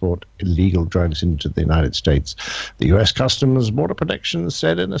transport illegal drugs into the United States. The U.S. Customs and Border Protection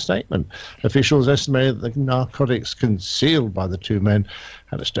said in a statement, officials estimated the narcotics concealed by the 2 men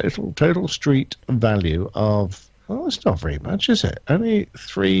had a total street value of, well, it's not very much, is it? Only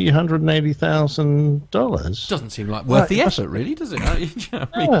 $380,000. Doesn't seem like worth the effort, really, does it? Really?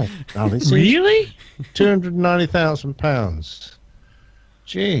 £290,000.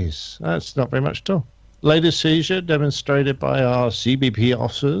 Jeez, that's not very much at all. Latest seizure demonstrated by our CBP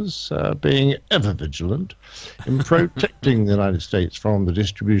officers being ever vigilant in protecting the United States from the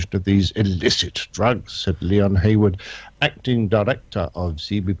distribution of these illicit drugs, said Leon Hayward, acting director of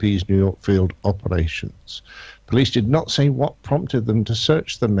CBP's New York field operations. Police did not say what prompted them to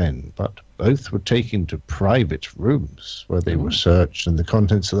search the men, but both were taken to private rooms where they were searched, and the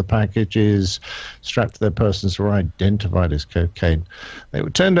contents of the packages strapped to their persons were identified as cocaine. They were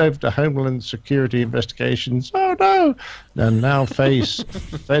turned over to Homeland Security investigations. Oh, no! And now face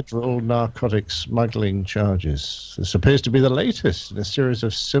federal narcotic smuggling charges. This appears to be the latest in a series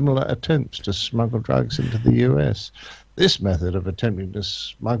of similar attempts to smuggle drugs into the U.S. This method of attempting to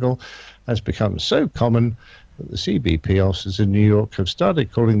smuggle has become so common that the CBP officers in New York have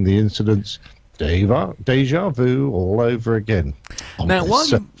started calling the incidents deja vu all over again. Now, while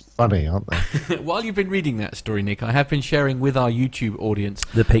you funny, aren't they? While you've been reading that story, Nick, I have been sharing with our YouTube audience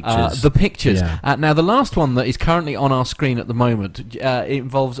the pictures. Yeah. Now, the last one that is currently on our screen at the moment it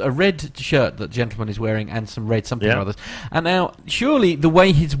involves a red shirt that the gentleman is wearing and some red something or others. And now, surely the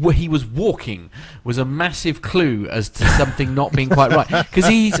way he was walking was a massive clue as to something not being quite right, because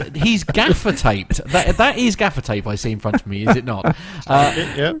he's gaffer taped. That is gaffer tape I see in front of me, is it not?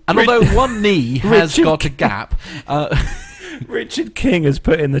 And although one knee has got a gap. Richard King has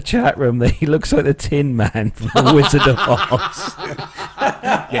put in the chat room that he looks like the Tin Man from The Wizard of Oz.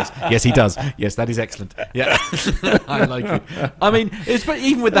 Yes, he does. Yes, that is excellent. Yeah, I like it. I mean,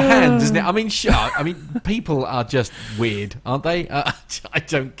 even with the hands, isn't it? I mean, people are just weird, aren't they? I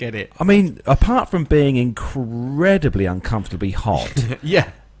don't get it. I mean, apart from being incredibly uncomfortably hot,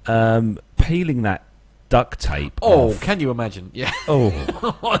 peeling that duct tape off. Can you imagine? Yeah.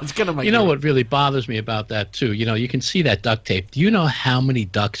 It's gonna make what really bothers me about that too. You can see that duct tape. Do you know how many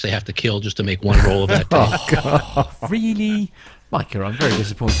ducks they have to kill just to make one roll of that tape? God. Really? Micah, I'm very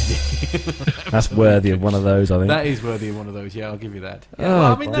disappointed. That's worthy of one of those, I think. That is worthy of one of those. Yeah, I'll give you that.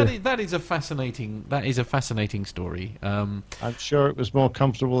 Yeah, I mean, that is a fascinating story. I'm sure it was more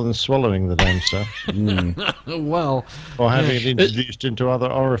comfortable than swallowing the damn stuff. Well, or having it introduced into other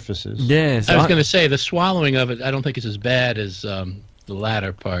orifices. Yes, I was going to say the swallowing of it. I don't think it's as bad as the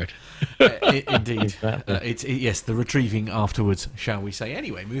latter part. Indeed. Yes, the retrieving afterwards, shall we say.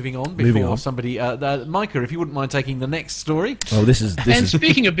 Anyway, moving on. Somebody, Micah, if you wouldn't mind taking the next story. Oh, this is.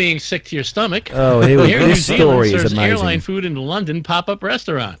 Speaking of being sick to your stomach, this story is amazing. Airline food in London pop-up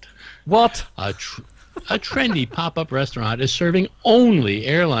restaurant. What? A trendy pop-up restaurant is serving only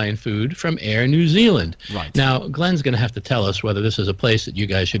airline food from Air New Zealand. Right. Now, Glenn's going to have to tell us whether this is a place that you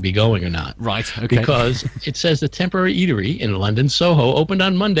guys should be going or not. Right, okay. Because it says the temporary eatery in London, Soho, opened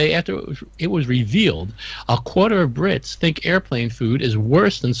on Monday after it was revealed a quarter of Brits think airplane food is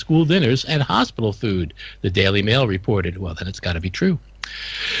worse than school dinners and hospital food, the Daily Mail reported. Well, then it's got to be true.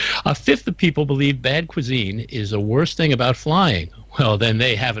 A fifth of people believe bad cuisine is the worst thing about flying. Well, then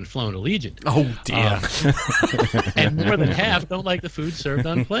they haven't flown Allegiant. Oh, dear. And more than half don't like the food served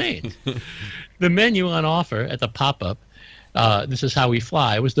on planes. The menu on offer at the pop-up, This Is How We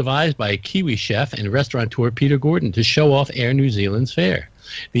Fly, was devised by Kiwi chef and restaurateur Peter Gordon to show off Air New Zealand's fare.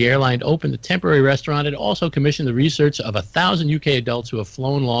 The airline opened a temporary restaurant and also commissioned the research of 1,000 UK adults who have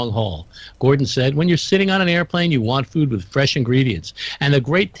flown long haul. Gordon said, when you're sitting on an airplane, you want food with fresh ingredients and a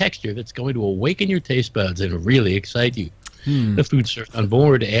great texture that's going to awaken your taste buds and really excite you. The food served on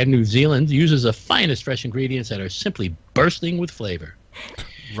board Air New Zealand uses the finest fresh ingredients that are simply bursting with flavor.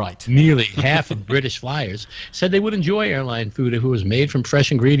 Right. Nearly half of British flyers said they would enjoy airline food if it was made from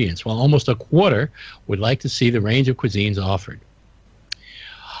fresh ingredients, while almost a quarter would like to see the range of cuisines offered.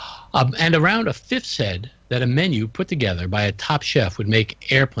 And around a fifth said that a menu put together by a top chef would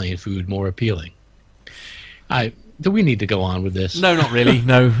make airplane food more appealing. Do we need to go on with this? No, not really.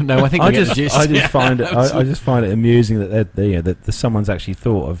 No. I think I just find it amusing that someone's actually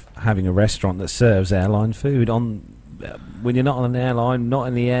thought of having a restaurant that serves airline food when you're not on an airline, not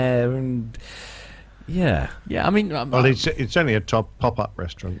in the air, and yeah. I mean, well, it's only a top pop-up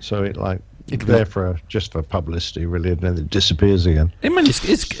restaurant, so it's there just for publicity, really, and then it disappears again. I mean,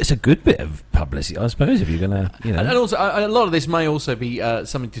 it's a good bit of publicity, I suppose, if you're going to, And also, a lot of this may also be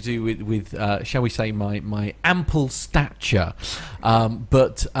something to do with shall we say, my ample stature.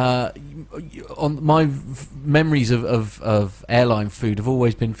 But on my memories of airline food have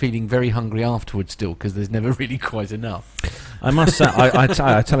always been feeling very hungry afterwards still, because there's never really quite enough. I must say, I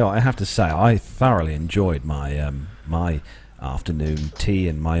tell you what, I have to say, I thoroughly enjoyed my my afternoon tea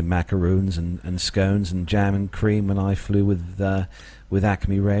and my macaroons and scones and jam and cream when I flew with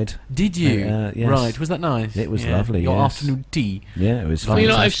Acme Red. Did you? Yes. Right. Was that nice? It was lovely. Your yes. afternoon tea. Yeah, it was Well,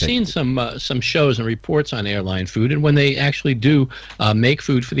 fantastic. I've seen some shows and reports on airline food, and when they actually do make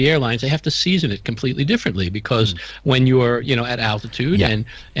food for the airlines, they have to season it completely differently, because when you're at altitude and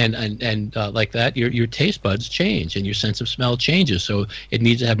like that, your taste buds change and your sense of smell changes. So it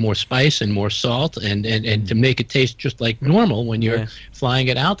needs to have more spice and more salt and to make it taste just like normal when you're flying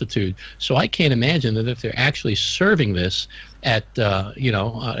at altitude. So I can't imagine that if they're actually serving this at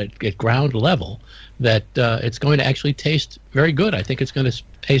at ground level, that it's going to actually taste very good. I think it's going to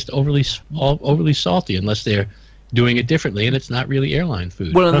taste overly salty unless they're doing it differently, and it's not really airline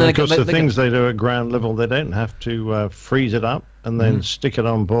food. Well, and because the things they do at ground level, they don't have to freeze it up and then stick it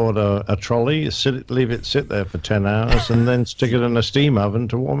on board a trolley, leave it sit there for 10 hours, and then stick it in a steam oven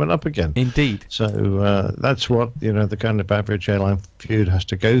to warm it up again. Indeed. So that's what the kind of average airline food has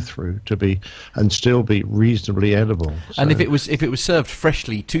to go through to be and still be reasonably edible. So. And if it was served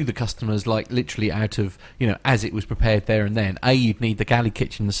freshly to the customers, like literally out of as it was prepared there and then, you'd need the galley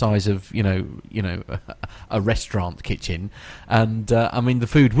kitchen the size of a restaurant kitchen, and I mean the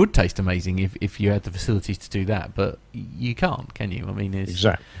food would taste amazing if you had the facilities to do that, but you can't, can you? I mean,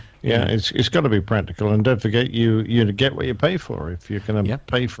 exactly. Yeah, it's got to be practical, and don't forget you get what you pay for. If you're going to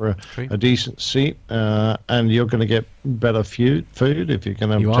pay for a decent seat, and you're going to get better food, if you're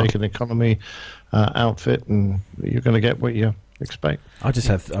going to take an economy outfit, and you're going to get what you expect. I just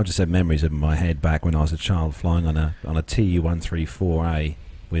have memories in my head back when I was a child flying on a Tu-134A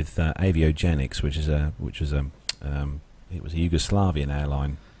with Aviogenics, which was a Yugoslavian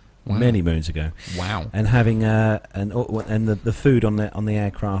airline. Wow. Many moons ago. Wow! And having the food on the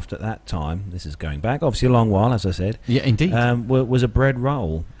aircraft at that time. This is going back, obviously a long while, as I said. Yeah, indeed. Was a bread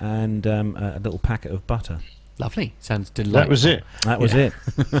roll and a little packet of butter. Lovely. Sounds delightful. That was it. That was it.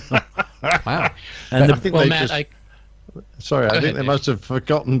 Wow. And I think they must have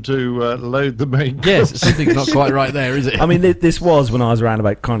forgotten to load the main course. Yes, something's not quite right there, is it? I mean, this was when I was around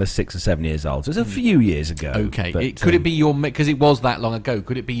about kind of 6 or 7 years old. So it's a few years ago. Okay, but, could it be your because it was that long ago?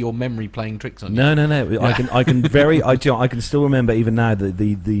 Could it be your memory playing tricks on you? No. I can still remember even now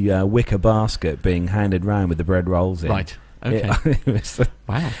the wicker basket being handed round with the bread rolls in. Right. Okay.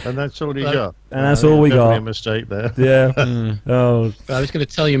 Wow. And that's all you got. And that's all we got. A mistake there. Yeah. Oh. I was going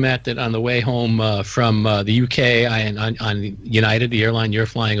to tell you, Matt, that on the way home from the UK, on United, the airline you're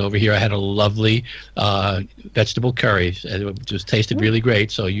flying over here, I had a lovely vegetable curry. It just tasted really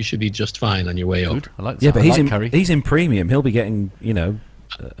great. So you should be just fine on your way over. I like but he's in premium. He'll be getting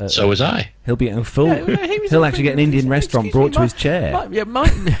so was I. He'll be in full. He'll actually get an Indian restaurant brought to his chair.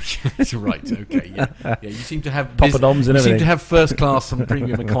 That's right. Okay. Yeah. You seem to have poppadoms and everything. You seem to have first class and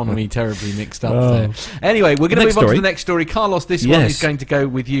premium economy terribly mixed up there. Anyway, we're going to move on to the next story. Carlos, this one is going to go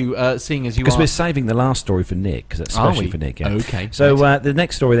with you, seeing as you are. Because we're saving the last story for Nick, because that's especially for Nick. Yeah. Okay. So the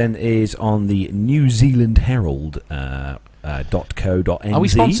next story then is on the New Zealand Herald. .co.nz. Are we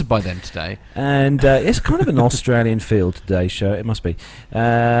sponsored by them today? And it's kind of an Australian feel today's show. It must be.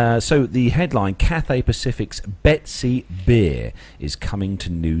 So the headline: Cathay Pacific's Betsy beer is coming to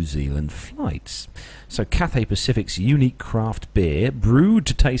New Zealand flights. So Cathay Pacific's unique craft beer, brewed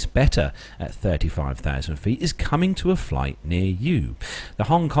to taste better at 35,000 feet, is coming to a flight near you. The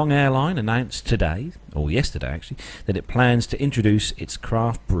Hong Kong airline announced today, or yesterday actually, that it plans to introduce its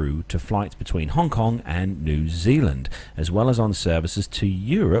craft brew to flights between Hong Kong and New Zealand, as well as on services to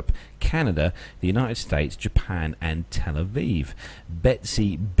Europe, Canada, the United States, Japan and Tel Aviv.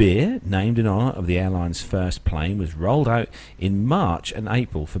 Betsy beer, named in honour of the airline's first plane, was rolled out in March and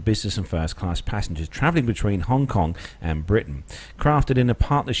April for business and first class passengers travelling between Hong Kong and Britain. Crafted in a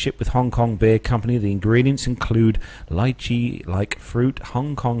partnership with Hong Kong Beer Company, the ingredients include lychee-like fruit,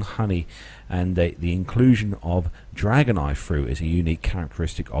 Hong Kong honey, and the inclusion of dragon eye fruit is a unique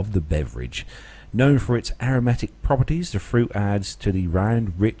characteristic of the beverage. Known for its aromatic properties, the fruit adds to the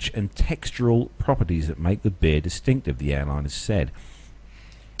round, rich and textural properties that make the beer distinctive, the airline has said.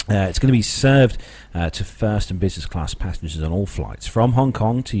 It's going to be served to first and business class passengers on all flights from Hong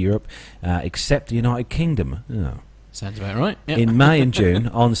Kong to Europe, except the United Kingdom. Sounds about right. Yep. In May and June,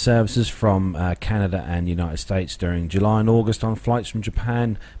 on services from Canada and United States during July and August, on flights from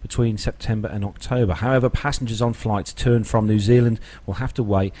Japan between September and October. However, passengers on flights to and from New Zealand will have to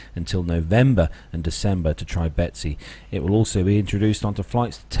wait until November and December to try Betsy. It will also be introduced onto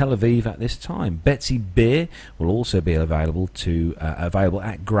flights to Tel Aviv at this time. Betsy beer will also be available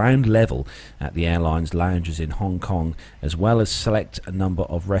at ground level at the airline's lounges in Hong Kong, as well as select a number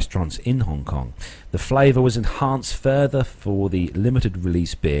of restaurants in Hong Kong. The flavour was enhanced further for the limited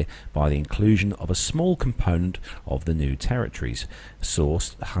release beer by the inclusion of a small component of the new territories: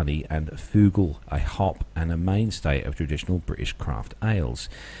 sauce, honey and fugel, a hop and a mainstay of traditional British craft ales.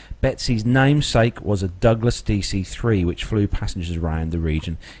 Betsy's namesake was a Douglas DC-3, which flew passengers around the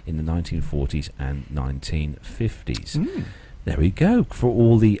region in the 1940s and 1950s. There we go, for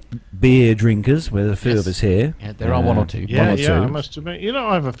all the beer drinkers, with a few of us here. Yeah, there are one or two. Yeah, I must admit.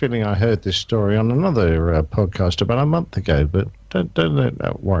 I have a feeling I heard this story on another podcast about a month ago, but don't let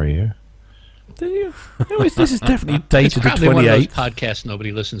that worry you. Do you? This is definitely dated to 28. It's probably one of those podcasts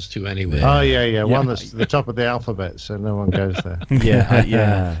nobody listens to anyway. Oh, yeah. One that's the top of the alphabet, so no one goes there.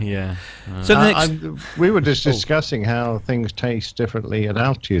 Yeah. So we were just discussing how things taste differently at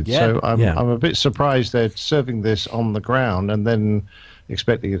altitude. Yeah. So I'm a bit surprised they're serving this on the ground, and then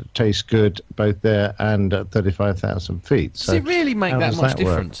expecting it to taste good both there and at 35,000 feet. Does it really make that much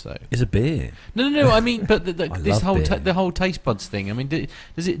difference, though? It's a beer. No. I mean, but this whole the whole taste buds thing. I mean,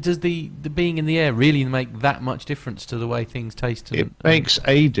 does the being in the air really make that much difference to the way things taste? It makes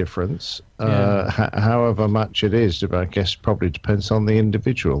a difference. However much it is, I guess, probably depends on the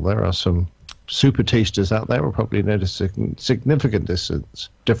individual. There are some super tasters out there will probably notice a significant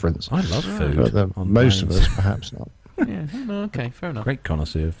difference. I love food. But most of us, perhaps not. Yeah, no, okay, fair enough. Great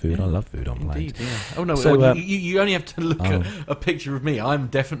connoisseur of food. I love food on planes. Yeah. Oh no, so, you only have to look at a picture of me. I'm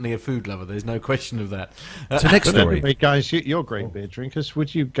definitely a food lover. There's no question of that. So next story, anyway, guys, you're great beer drinkers.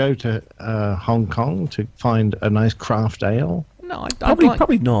 Would you go to Hong Kong to find a nice craft ale? No,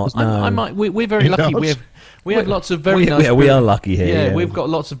 probably not. No. I might. We're very lucky. We have lots of very nice. We are lucky here. Yeah, we've got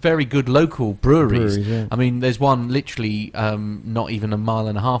lots of very good local breweries. Yeah. I mean, there's one literally not even a mile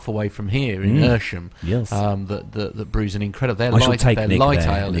and a half away from here in Ersham. Yes. That brews an incredible. Their light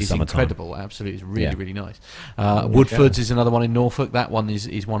ale is incredible. Absolutely, it's really nice. Woodford's is another one in Norfolk. That one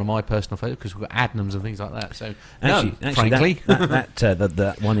is one of my personal favourites because we've got Adnams and things like that. So frankly,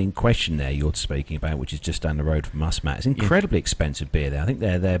 that one in question there you're speaking about, which is just down the road from us, Matt, is incredibly expensive beer there. I think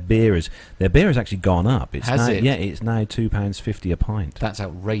their beer has actually gone up. Has it? Yeah, it's now £2.50 a pint. That's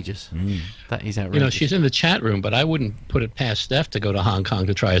outrageous. That is outrageous. You know, she's in the chat room, but I wouldn't put it past Steph to go to Hong Kong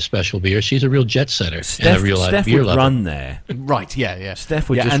to try a special beer. She's a real jet setter. Steph would run there. Right, yeah. Steph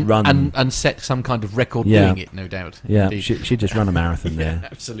would just run. And set some kind of record doing it, no doubt. Yeah, she'd just run a marathon there.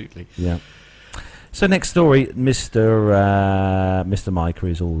 Absolutely. Yeah. So next story, Mr. Micah,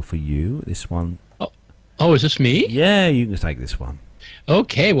 is all for you. This one. Oh, is this me? Yeah, you can take this one.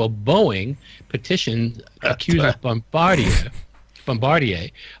 Okay, well, Boeing petitioned accuses Bombardier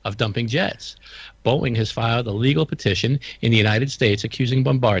of dumping jets. Boeing has filed a legal petition in the United States accusing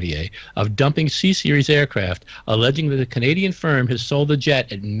Bombardier of dumping C-Series aircraft, alleging that the Canadian firm has sold the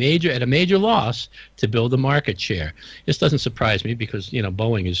jet at a major loss to build a market share. This doesn't surprise me because,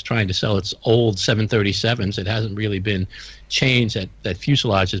 Boeing is trying to sell its old 737s. It hasn't really been changed. That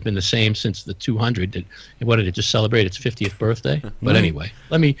fuselage has been the same since the 200. What did it just celebrate its 50th birthday? But anyway,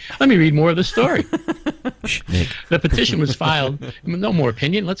 let me read more of the story. The petition was filed. No more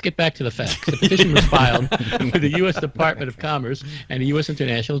opinion. Let's get back to the facts. The petition was filed with the U.S. Department of Commerce and the U.S.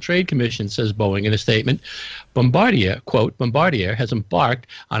 International Trade Commission, says Boeing in a statement. Bombardier has embarked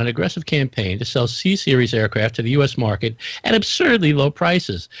on an aggressive campaign to sell C-Series aircraft to the U.S. market at absurdly low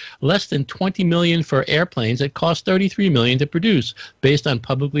prices, less than $20 million for airplanes that cost $33 million to produce, based on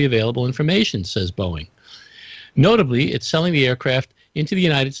publicly available information, says Boeing. Notably, it's selling the aircraft into the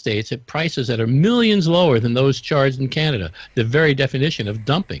United States at prices that are millions lower than those charged in Canada, the very definition of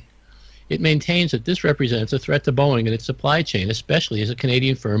dumping. It maintains that this represents a threat to Boeing and its supply chain, especially as a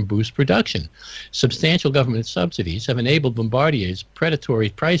Canadian firm boosts production. Substantial government subsidies have enabled Bombardier's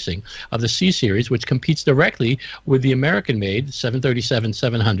predatory pricing of the C-Series, which competes directly with the American-made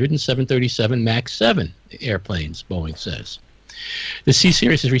 737-700 and 737 MAX 7 airplanes, Boeing says. The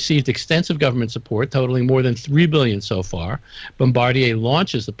C-Series has received extensive government support, totaling more than $3 billion so far. Bombardier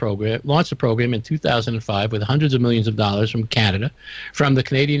launched the program in 2005 with hundreds of millions of dollars from Canada, from the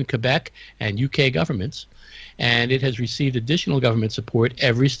Canadian, Quebec, and UK governments. And it has received additional government support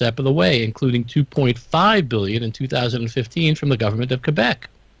every step of the way, including $2.5 billion in 2015 from the government of Quebec.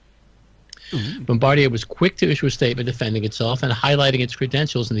 Bombardier was quick to issue a statement defending itself and highlighting its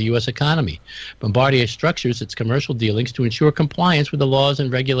credentials in the U.S. economy. Bombardier structures its commercial dealings to ensure compliance with the laws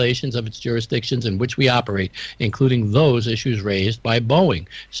and regulations of its jurisdictions in which we operate, including those issues raised by Boeing,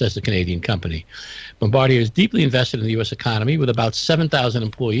 says the Canadian company. Bombardier is deeply invested in the U.S. economy with about 7,000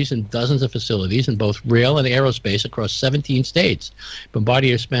 employees and dozens of facilities in both rail and aerospace across 17 states.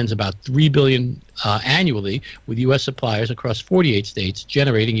 Bombardier spends about $3 billion annually with U.S. suppliers across 48 states,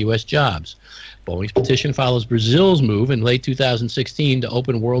 generating U.S. jobs. Boeing's petition follows Brazil's move in late 2016 to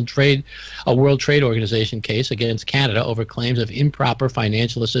open a World Trade Organization case against Canada over claims of improper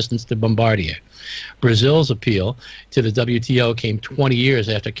financial assistance to Bombardier. Brazil's appeal to the WTO came 20 years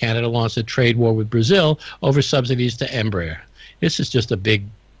after Canada launched a trade war with Brazil over subsidies to Embraer. This is just a big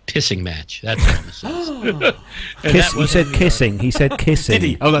pissing match. That's all this is. He said kissing. He said kissing. Did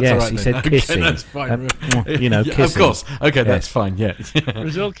he? Oh, that's all right. He said kissing. That's fine. Kissing. Of course. Okay, that's fine. Yeah.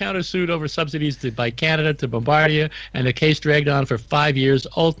 Brazil countersued over subsidies by Canada to Bombardier, and the case dragged on for 5 years.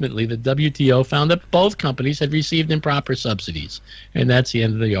 Ultimately, the WTO found that both companies had received improper subsidies, and that's the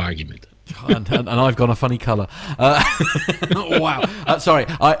end of the argument. and I've gone a funny colour. Wow. Sorry.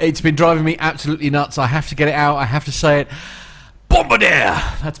 It's been driving me absolutely nuts. I have to get it out. I have to say it. Bombardier!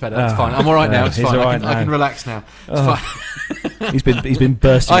 That's better. That's fine. I'm all right now. It's fine. I can relax now. It's fine. He's been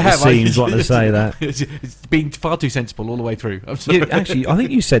bursting at the seams wanting to say that. It's been far too sensible all the way through. I'm sorry. Actually, I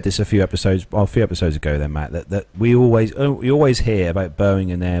think you said this a few episodes ago, then, Matt, that we always hear about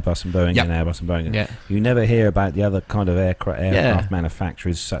Boeing and Airbus and Boeing and Airbus and Boeing. Yeah. You never hear about the other kind of aircraft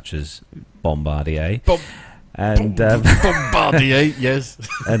manufacturers such as Bombardier. Bombardier, yes.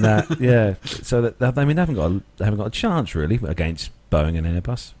 And so that they haven't got a chance really against Boeing and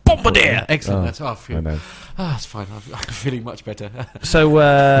Airbus. Bombardier, excellent. That's I know. That's fine. I'm feeling much better. So,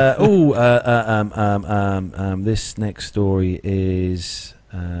 this next story is.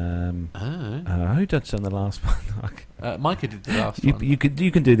 Who did on the last one? Micah did the last one. You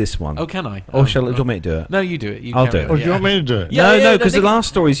can do this one. Oh, can I? Or do you want me to do it? No, you do it. I'll do it. Or do you want me to do it? No, because the last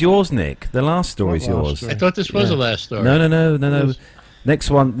story's yours, Nick. The last story's yours. I thought this was the last story. No. Next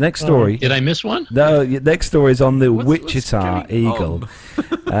story. Did I miss one? No, next story is on the Wichita Eagle.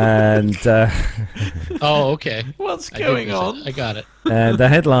 And okay. What's going on? I got it. And the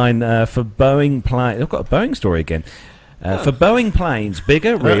headline for Boeing plane. I've got a Boeing story again. For Boeing planes,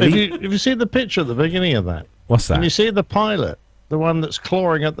 bigger, really. Have you seen the picture at the beginning of that? What's that? Can you see the pilot, the one that's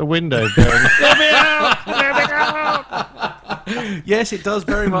clawing at the window, going, "Let me out! Let me out!" Yes, it does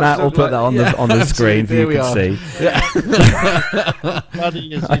very much. Matt will put that on the screen for you to see.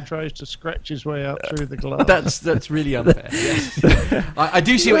 Bloody as he tries to scratch his way out through the glass. That's really unfair. Yes. I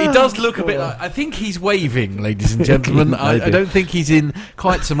do see what he does look a bit like. I think he's waving, ladies and gentlemen. I don't think he's in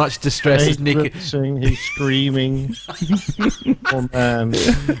quite so much distress as Nick. He's screaming. Oh man!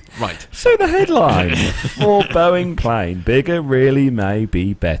 Right. So the headline for Boeing plane, bigger really may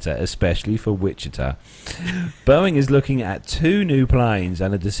be better, especially for Wichita. Boeing is looking at 2 new planes,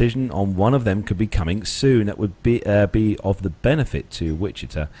 and a decision on one of them could be coming soon. That would be of the benefit to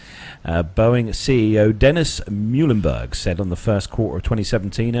Wichita. Boeing CEO Dennis Muhlenberg said on the first quarter of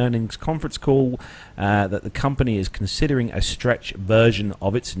 2017 earnings conference call that the company is considering a stretch version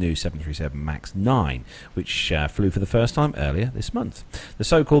of its new 737 MAX 9, which flew for the first time earlier this month. The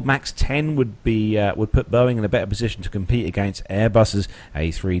so-called MAX 10 would put Boeing in a better position to compete against Airbus's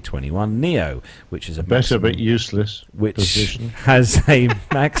A321neo, which is a bit useless. Which position. Has a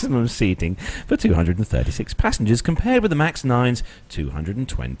maximum seating for 236 passengers, compared with the MAX 9's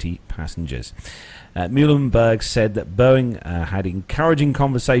 220 passengers. Muhlenberg said that Boeing had encouraging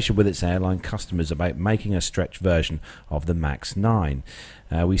conversation with its airline customers about making a stretch version of the MAX 9.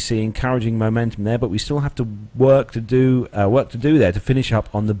 We see encouraging momentum there, but we still have to work to do there to finish up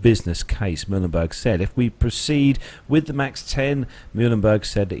on the business case, Muhlenberg said. If we proceed with the MAX 10, Muhlenberg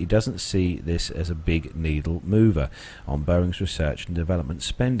said that he doesn't see this as a big needle mover on Boeing's research and development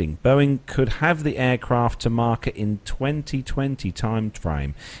spending. Boeing could have the aircraft to market in 2020 time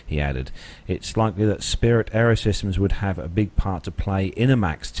frame, he added. It's likely that Spirit Aerosystems would have a big part to play in a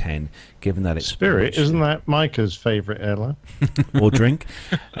MAX 10, given that it's Spirit, isn't that Micah's favourite airline? Or drink.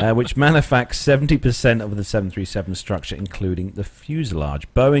 Which manufactures 70% of the 737 structure, including the fuselage.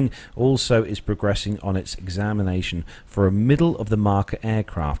 Boeing also is progressing on its examination for a middle-of-the-market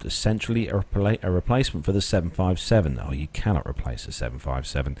aircraft, essentially a replacement for the 757. Oh, you cannot replace the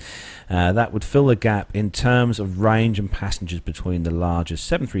 757. That would fill the gap in terms of range and passengers between the largest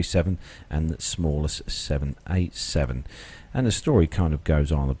 737 and the smallest 787. And the story kind of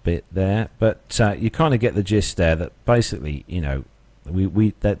goes on a bit there, but you kind of get the gist there that basically,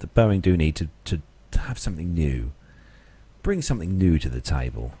 that the Boeing do need to have something new, bring something new to the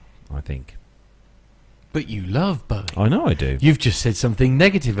table, I think. But you love Boeing. I know I do. You've just said something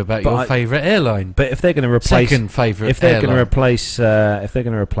negative about your favourite airline. But if they're going to replace second favourite, if they're going to replace the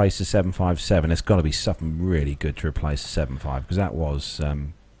 757, it's got to be something really good to replace the 75, because that was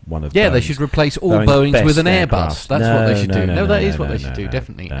one of they should replace all Boeings with an Airbus. That's what they should do. No, that is what they should do.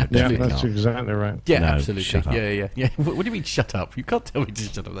 Definitely. Yeah, that's exactly right. Yeah, absolutely. Yeah. What do you mean, shut up? You can't tell me to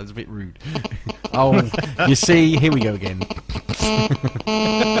shut up. That's a bit rude. Oh, you see, here we go again.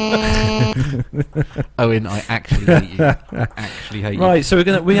 Owen, I actually hate you. Right, so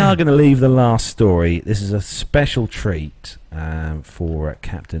we are gonna leave the last story. This is a special treat for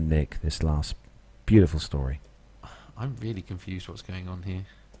Captain Nick. This last beautiful story. I'm really confused. What's going on here?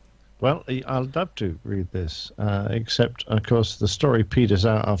 Well, I'd love to read this, except, of course, the story peters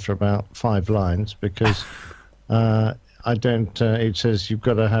out after about 5 lines because I don't. It says you've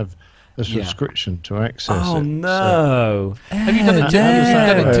got to have a subscription to access it. Oh no! So, have you done it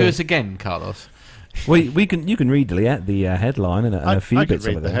to us again, Carlos? Well, you can read the headline and a few bits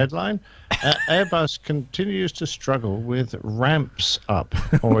of it. I can read the headline. Airbus continues to struggle with ramps up,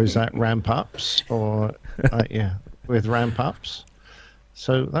 or is that ramp ups, or with ramp ups?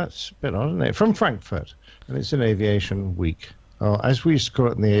 So that's a bit odd, isn't it? From Frankfurt, and it's an aviation week. as we used to call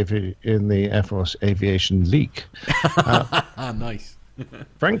it in the Air Force, aviation leak. Nice.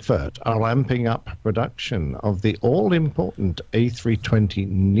 Frankfurt are ramping up production of the all-important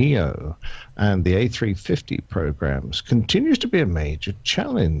A320neo, and the A350 programs continues to be a major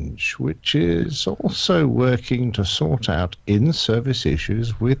challenge, which is also working to sort out in-service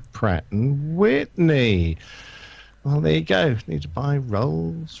issues with Pratt & Whitney. Well, there you go. Need to buy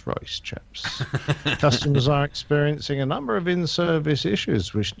Rolls-Royce, chaps. Customers are experiencing a number of in-service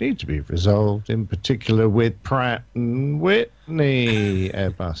issues which need to be resolved, in particular with Pratt & Whitney,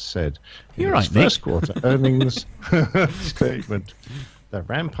 Airbus said. You're right, Nick. First quarter earnings statement. The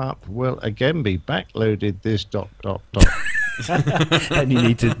ramp-up will again be backloaded this ... And you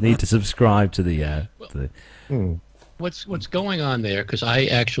need to subscribe to the... What's going on there? Because I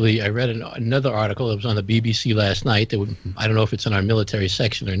read another article that was on the BBC last night. I don't know if it's in our military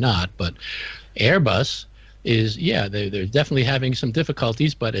section or not, but Airbus is, they're definitely having some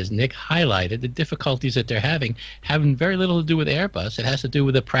difficulties, but as Nick highlighted, the difficulties that they're having very little to do with Airbus. It has to do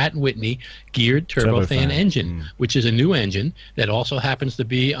with the Pratt & Whitney geared turbofan engine, which is a new engine that also happens to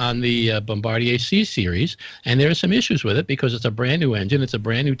be on the Bombardier C series, and there are some issues with it because it's a brand new engine, it's a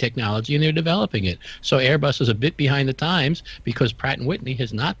brand new technology, and they're developing it. So Airbus is a bit behind the times because Pratt & Whitney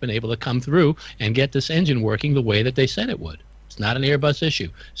has not been able to come through and get this engine working the way that they said it would. It's not an Airbus issue,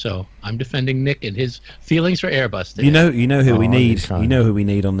 so I'm defending Nick and his feelings for Airbus today. You know who we need. You know who we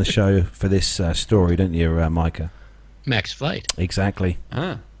need on the show for this story, don't you, Micah? Max Flight. Exactly.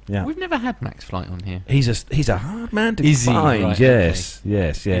 Yeah. We've never had Max Flight on here. He's a hard man to find. Right, yes.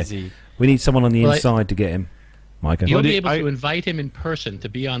 We need someone on the inside to get him. Micah. You'll be able to invite him in person to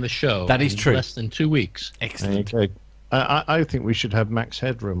be on the show. That is true. Less than 2 weeks. Excellent. Okay. I think we should have Max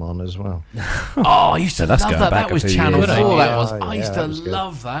Headroom on as well. I used to love that. That was Channel 4. I used to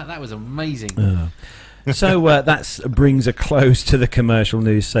love that. That was amazing. So that brings a close to the commercial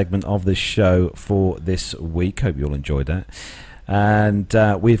news segment of the show for this week. Hope you all enjoyed that. And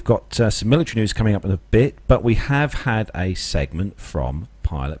we've got some military news coming up in a bit, but we have had a segment from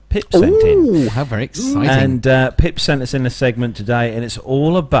Pilot Pip sent in. How very exciting. And Pip sent us in a segment today, and it's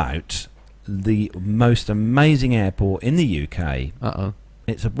all about the most amazing airport in the UK.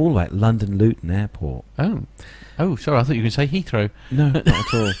 It's all about London Luton Airport. Oh, sorry, I thought you were going to say Heathrow. No, not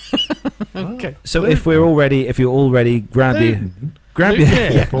at all. Okay. So if you're all ready, grab your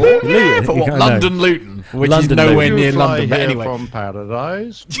London Luton, which London, is nowhere near London, but anyway. From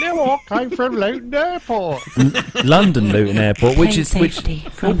Paradise. No, I came from Luton Airport. London Luton Airport, which is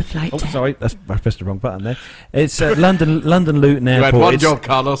from the flight deck. Sorry, I pressed the wrong button there. It's London Luton Airport. You had one job,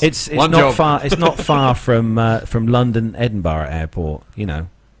 Carlos. It's not far. It's not far from London Edinburgh Airport. You know,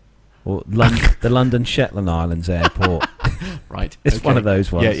 or the London Shetland Islands Airport. Right, it's one of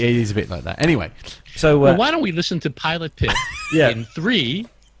those ones. Yeah, it is a bit like that. Anyway, so why don't we listen to Pilot Pip in 3,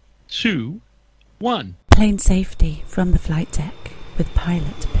 2, 1. Plane safety from the flight deck with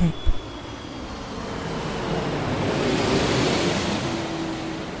Pilot Pip.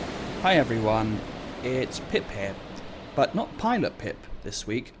 Hi everyone, it's Pip here, but not Pilot Pip this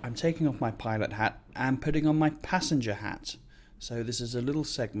week. I'm taking off my pilot hat and putting on my passenger hat. So this is a little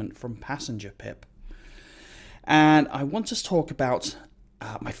segment from Passenger Pip. And I want to talk about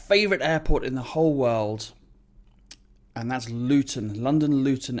my favourite airport in the whole world, and that's London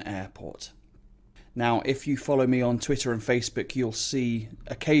Luton Airport. Now, if you follow me on Twitter and Facebook, you'll see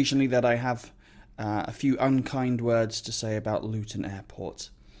occasionally that I have a few unkind words to say about Luton Airport.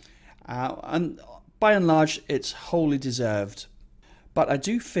 And by and large, it's wholly deserved. But I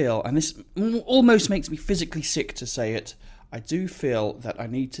do feel, and this almost makes me physically sick to say it, I do feel that I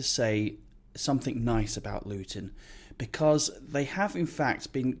need to say something nice about Luton, because they have in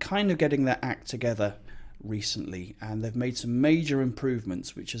fact been kind of getting their act together recently, and they've made some major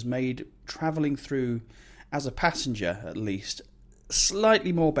improvements which has made travelling through as a passenger at least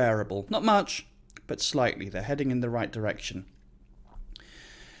slightly more bearable. Not much, but slightly. They're heading in the right direction.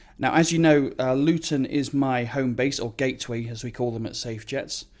 Now, as you know, Luton is my home base, or gateway as we call them at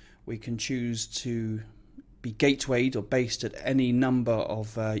SafeJets. We can choose to be gatewayed or based at any number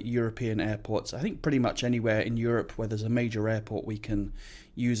of European airports. I think pretty much anywhere in Europe where there's a major airport we can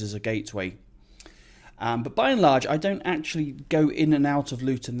use as a gateway. But by and large, I don't actually go in and out of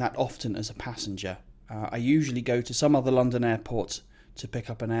Luton that often as a passenger. I usually go to some other London airport to pick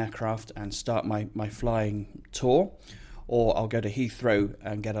up an aircraft and start my flying tour, or I'll go to Heathrow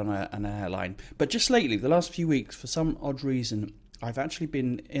and get on an airline. But just lately, the last few weeks, for some odd reason, I've actually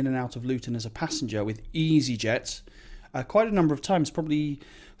been in and out of Luton as a passenger with EasyJet quite a number of times, probably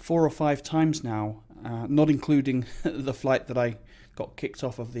 4 or 5 times now, not including the flight that I got kicked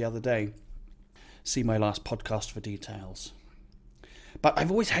off of the other day. See my last podcast for details. But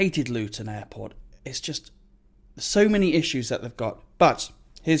I've always hated Luton Airport. It's just so many issues that they've got. But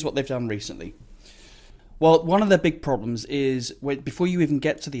here's what they've done recently. Well, one of their big problems is before you even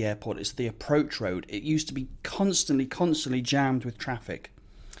get to the airport, it's the approach road. It used to be constantly jammed with traffic.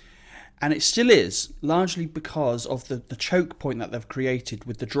 And it still is, largely because of the choke point that they've created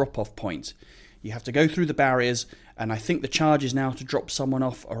with the drop-off point. You have to go through the barriers, and I think the charges now to drop someone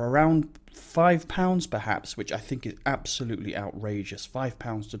off are around £5 perhaps, which I think is absolutely outrageous.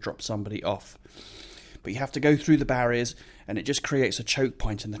 £5 to drop somebody off. But you have to go through the barriers, and it just creates a choke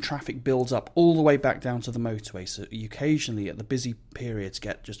point, and the traffic builds up all the way back down to the motorway. So you occasionally, at the busy periods,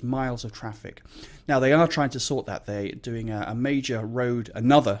 get just miles of traffic. Now, they are trying to sort that. They're doing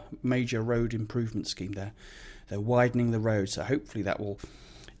another major road improvement scheme there. They're widening the road, so hopefully that will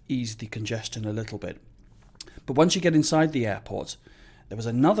ease the congestion a little bit. But once you get inside the airport, there was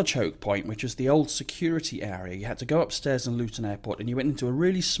another choke point, which was the old security area. You had to go upstairs in Luton Airport, and you went into a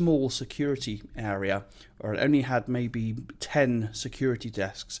really small security area, or it only had maybe 10 security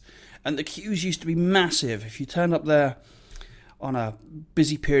desks. And the queues used to be massive. If you turned up there on a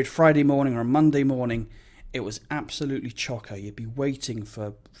busy period, Friday morning or a Monday morning, it was absolutely chocker. You'd be waiting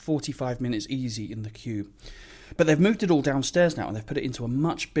for 45 minutes easy in the queue. But they've moved it all downstairs now, and they've put it into a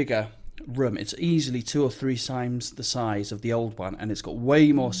much bigger room. It's easily 2 or 3 times the size of the old one, and it's got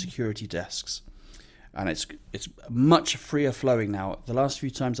way more security desks, and it's much freer flowing now. The last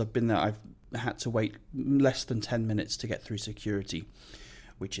few times I've been there, I've had to wait less than 10 minutes to get through security,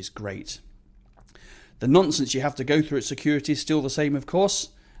 which is great. The nonsense you have to go through at security is still the same, of course.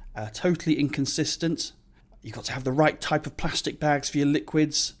 Totally inconsistent. You've got to have the right type of plastic bags for your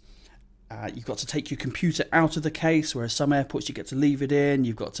liquids. You've got to take your computer out of the case, whereas some airports you get to leave it in.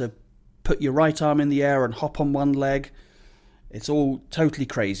 You've got to put your right arm in the air and hop on one leg. It's all totally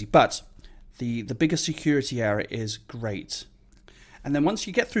crazy. But the bigger security area is great. And then once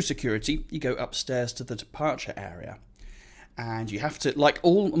you get through security, you go upstairs to the departure area. And you have to, like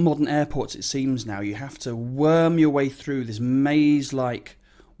all modern airports it seems now, you have to worm your way through this maze-like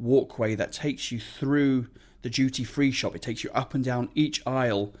walkway that takes you through the duty-free shop. It takes you up and down each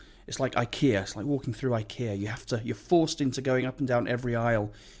aisle. It's like IKEA. It's like walking through IKEA. You're forced into going up and down every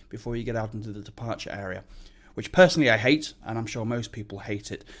aisle before you get out into the departure area, which personally I hate, and I'm sure most people hate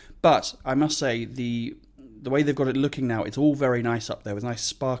it. But I must say, the way they've got it looking now, it's all very nice up there with nice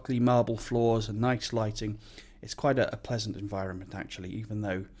sparkly marble floors and nice lighting. It's quite a pleasant environment, actually, even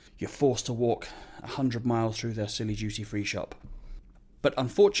though you're forced to walk 100 miles through their silly duty-free shop. But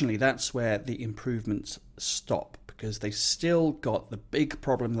unfortunately, that's where the improvements stop, because they've still got the big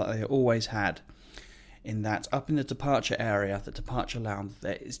problem that they always had, in that up in the departure area, the departure lounge,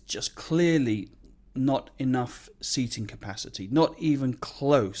 there is just clearly not enough seating capacity, not even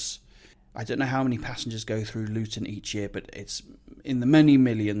close. I don't know how many passengers go through Luton each year, but it's in the many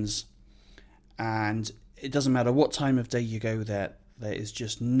millions, and it doesn't matter what time of day you go there, there is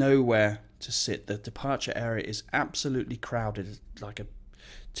just nowhere to sit. The departure area is absolutely crowded. It's like a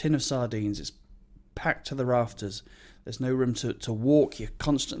tin of sardines. It's packed to the rafters. There's no room to walk. You're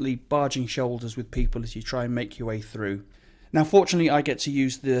constantly barging shoulders with people as you try and make your way through. Now, fortunately, I get to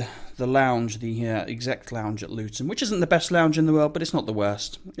use the lounge, the exec lounge at Luton, which isn't the best lounge in the world, but it's not the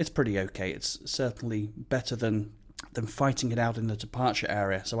worst. It's pretty okay. It's certainly better than fighting it out in the departure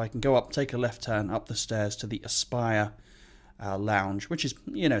area. So I can go up, take a left turn up the stairs to the Aspire lounge, which is,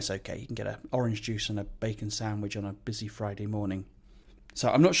 it's okay. You can get an orange juice and a bacon sandwich on a busy Friday morning. So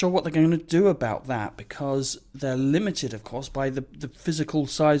I'm not sure what they're going to do about that, because they're limited, of course, by the physical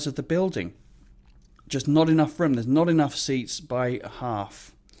size of the building. Just not enough room. There's not enough seats by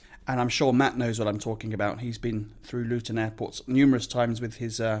half. And I'm sure Matt knows what I'm talking about. He's been through Luton Airport numerous times with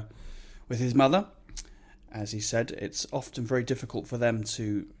his mother. As he said, it's often very difficult for them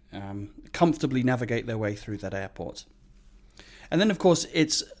to comfortably navigate their way through that airport. And then, of course,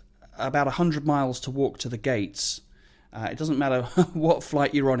 it's about 100 miles to walk to the gates. It doesn't matter what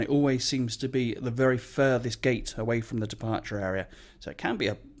flight you're on, it always seems to be the very furthest gate away from the departure area. So it can be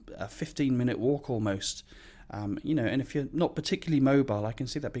a 15-minute walk almost. And if you're not particularly mobile, I can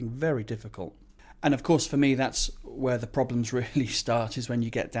see that being very difficult. And of course, for me, that's where the problems really start, is when you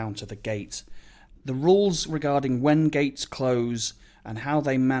get down to the gate. The rules regarding when gates close and how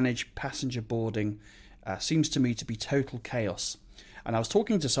they manage passenger boarding seems to me to be total chaos. And I was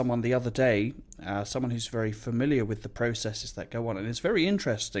talking to someone the other day, someone who's very familiar with the processes that go on, and it's very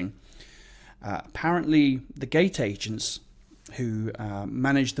interesting. Apparently, the gate agents who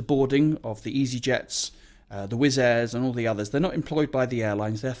manage the boarding of the EasyJets, the Wizz Airs and all the others, they're not employed by the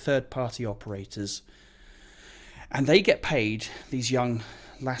airlines, they're third-party operators. And they get paid, these young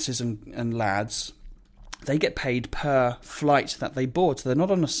lasses and lads, they get paid per flight that they board. So they're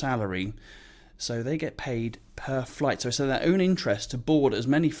not on a salary. So they get paid per flight. So it's in their own interest to board as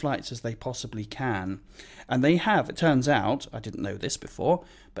many flights as they possibly can. And they have, it turns out, I didn't know this before,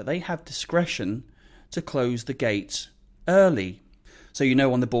 but they have discretion to close the gates early. So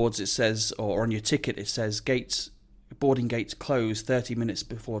on the boards it says, or on your ticket it says, boarding gates close 30 minutes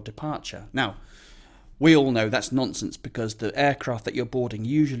before departure. Now, we all know that's nonsense because the aircraft that you're boarding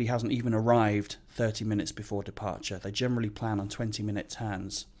usually hasn't even arrived 30 minutes before departure. They generally plan on 20-minute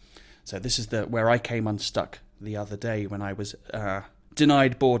turns. So this is where I came unstuck the other day when I was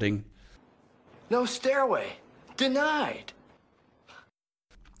denied boarding. No stairway. Denied.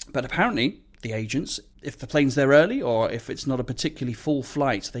 But apparently, the agents, if the plane's there early or if it's not a particularly full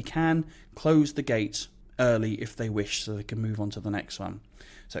flight, they can close the gate early if they wish so they can move on to the next one.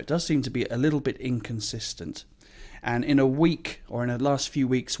 So it does seem to be a little bit inconsistent. And in a week, or in the last few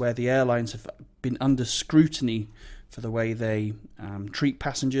weeks, where the airlines have been under scrutiny for the way they treat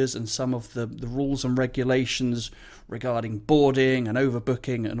passengers and some of the rules and regulations regarding boarding and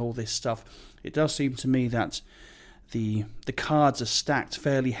overbooking and all this stuff, it does seem to me that the cards are stacked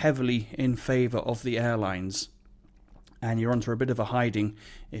fairly heavily in favour of the airlines. And you're onto a bit of a hiding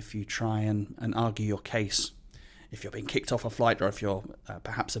if you try and argue your case, if you're being kicked off a flight or if you're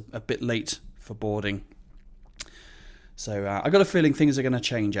perhaps a bit late for boarding. So I've got a feeling things are going to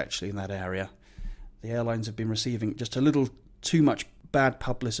change actually in that area. The airlines have been receiving just a little too much bad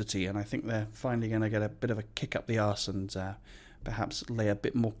publicity, and I think they're finally going to get a bit of a kick up the arse and perhaps lay a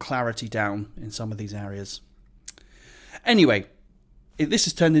bit more clarity down in some of these areas. Anyway, this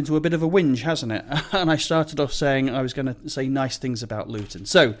has turned into a bit of a whinge, hasn't it? And I started off saying I was going to say nice things about Luton.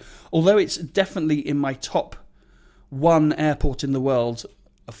 So, although it's definitely in my top 1 airport in the world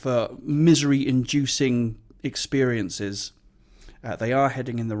for misery-inducing experiences, they are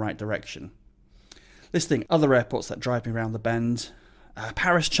heading in the right direction. Listing other airports that drive me around the bend,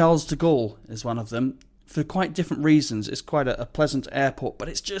 Paris Charles de Gaulle is one of them, for quite different reasons. It's quite a pleasant airport, but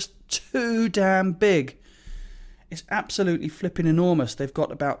it's just too damn big. It's absolutely flipping enormous. They've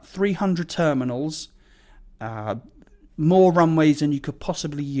got about 300 terminals, more runways than you could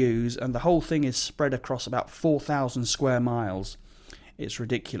possibly use, and the whole thing is spread across about 4,000 square miles. It's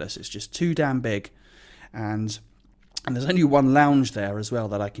ridiculous. It's just too damn big. And there's only one lounge there as well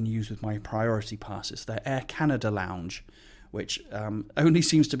that I can use with my priority pass. It's their Air Canada lounge, which only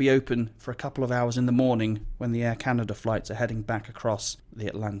seems to be open for a couple of hours in the morning when the Air Canada flights are heading back across the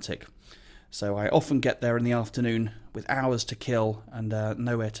Atlantic. So I often get there in the afternoon with hours to kill and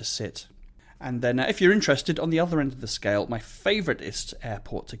nowhere to sit. And then if you're interested, on the other end of the scale, my favouriteest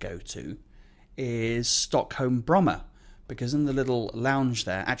airport to go to is Stockholm-Bromma, because in the little lounge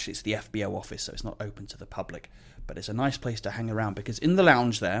there, actually it's the FBO office, so it's not open to the public, but it's a nice place to hang around, because in the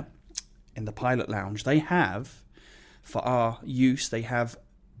lounge there, in the pilot lounge, they have, for our use, they have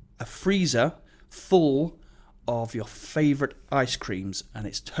a freezer full of your favourite ice creams, and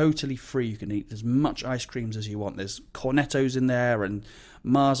it's totally free. You can eat as much ice creams as you want. There's Cornettos in there, and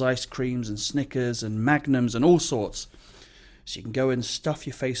Mars ice creams, and Snickers, and Magnums, and all sorts. So you can go and stuff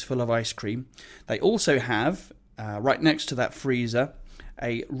your face full of ice cream. They also have, right next to that freezer,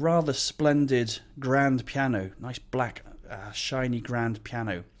 a rather splendid grand piano, nice black, shiny grand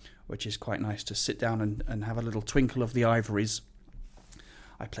piano, which is quite nice to sit down and have a little twinkle of the ivories.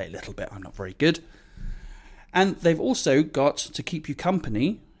 I play a little bit, I'm not very good. And they've also got, to keep you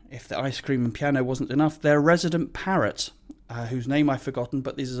company, if the ice cream and piano wasn't enough, their resident parrot, whose name I've forgotten,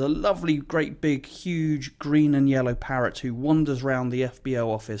 but this is a lovely, great, big, huge green and yellow parrot who wanders around the FBO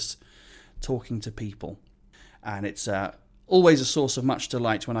office talking to people. And it's always a source of much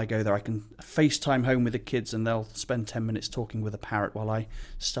delight when I go there. I can FaceTime home with the kids and they'll spend 10 minutes talking with a parrot while I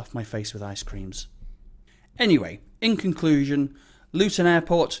stuff my face with ice creams. Anyway, in conclusion, Luton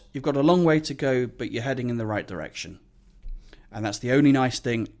Airport, you've got a long way to go, but you're heading in the right direction. And that's the only nice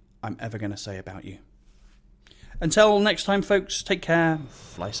thing I'm ever going to say about you. Until next time, folks, take care,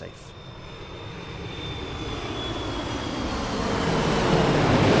 fly safe.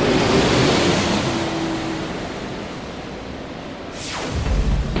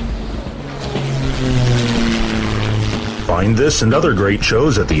 Find this and other great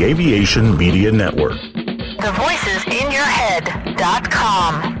shows at the Aviation Media Network.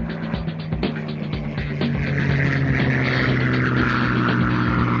 TheVoicesInYourHead.com.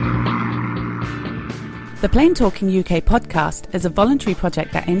 The Plane Talking UK podcast is a voluntary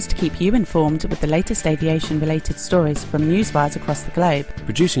project that aims to keep you informed with the latest aviation-related stories from newswires across the globe.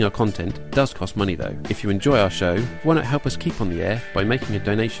 Producing our content does cost money though. If you enjoy our show, why not help us keep on the air by making a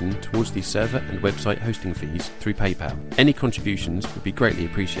donation towards the server and website hosting fees through PayPal. Any contributions would be greatly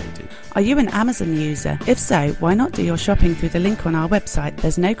appreciated. Are you an Amazon user? If so, why not do your shopping through the link on our website?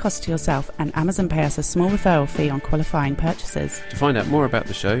 There's no cost to yourself and Amazon pay us a small referral fee on qualifying purchases. To find out more about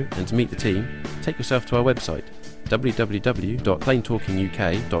the show and to meet the team, take yourself to our website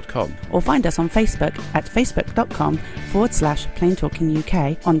www.planetalkinguk.com or find us on Facebook at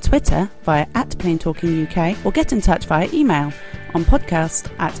facebook.com/planetalkinguk, on Twitter via @planetalkinguk, or get in touch via email on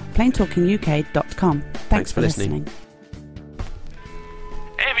podcast@planetalkinguk.com. Thanks for listening.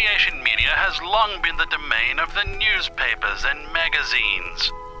 Aviation media has long been the domain of the newspapers and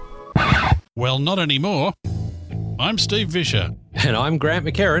magazines. Well, not anymore. I'm Steve Vischer. And I'm Grant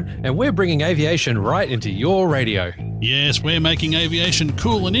McCarran, and we're bringing aviation right into your radio. Yes, we're making aviation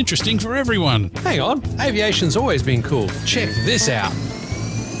cool and interesting for everyone. Hang on, aviation's always been cool. Check this out.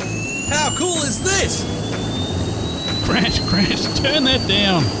 How cool is this? Grant, turn that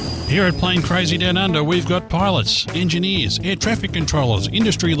down. Here at Plane Crazy Down Under, we've got pilots, engineers, air traffic controllers,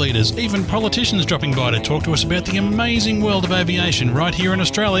 industry leaders, even politicians dropping by to talk to us about the amazing world of aviation right here in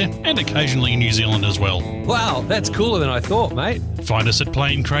Australia and occasionally in New Zealand as well. Wow, that's cooler than I thought, mate. Find us at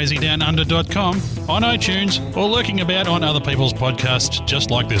planecrazydownunder.com, on iTunes, or lurking about on other people's podcasts just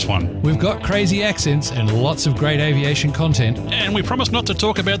like this one. We've got crazy accents and lots of great aviation content. And we promise not to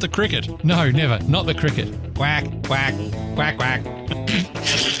talk about the cricket. No, never. Not the cricket. Quack, quack, quack, quack.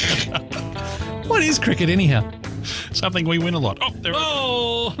 What is cricket anyhow? Something we win a lot. Oh, there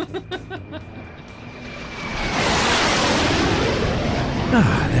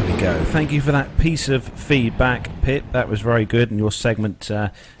there we go. Thank you for that piece of feedback, Pip. That was very good, and your segment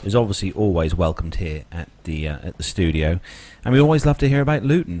is obviously always welcomed here at the studio. And we always love to hear about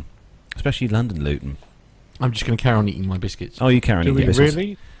Luton, especially London Luton. I'm just going to carry on eating my biscuits. Oh, you carry on eating biscuits?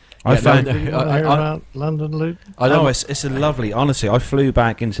 Really? I found about London Luton. It's a lovely. Honestly, I flew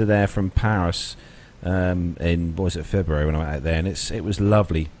back into there from Paris in February when I went out there, and it was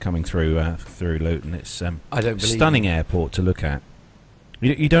lovely coming through Luton. It's a stunning airport to look at.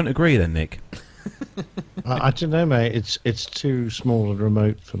 You don't agree then, Nick? I don't know, mate. It's too small and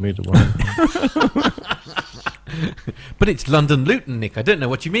remote for me to worry. But it's London Luton, Nick. I don't know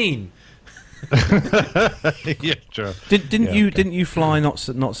what you mean. Yeah, sure. Didn't you fly not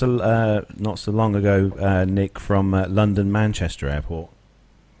so long ago, Nick, from London Manchester Airport?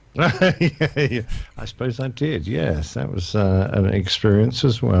 Yeah, I suppose I did. Yes, that was an experience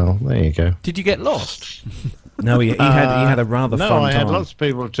as well. There you go. Did you get lost? No, he had a rather fun time. No, I had lots of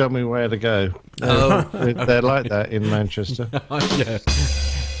people tell me where to go. They're like that in Manchester. Yeah,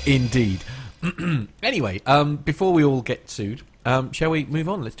 indeed. Anyway, before we all get sued. Shall we move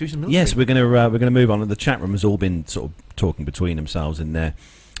on? Let's do some military. Yes, we're going to move on. The chat room has all been sort of talking between themselves in there.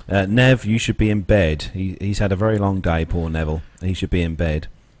 Nev, you should be in bed. He's had a very long day, poor Neville. He should be in bed.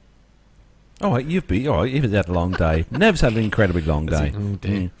 All right, you've had a long day. Nev's had an incredibly long day. Oh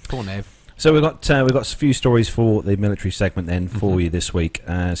dear. Poor Nev. So we've got a few stories for the military segment then for you this week.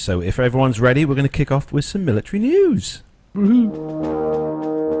 So if everyone's ready, we're going to kick off with some military news.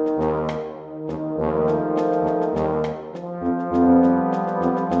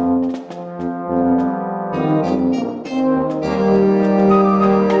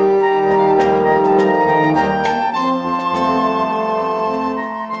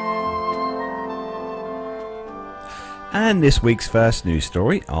 And this week's first news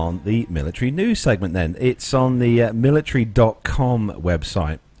story on the military news segment then. It's on the military.com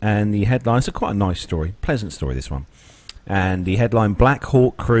website, and the headlines are quite a nice story, pleasant story this one. And the headline, Black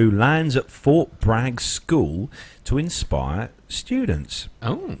Hawk crew lands at Fort Bragg School to inspire students.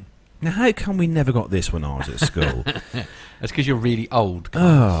 Oh. Now, how come we never got this when I was at school? That's because you're really old.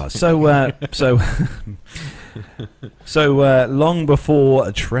 Oh, so long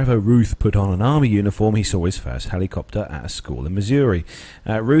before Trevor Ruth put on an army uniform, he saw his first helicopter at a school in Missouri.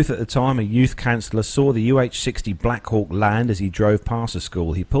 Ruth, at the time a youth counsellor, saw the UH-60 Black Hawk land as he drove past the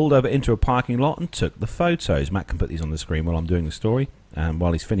school. He pulled over into a parking lot and took the photos. Matt can put these on the screen while I'm doing the story,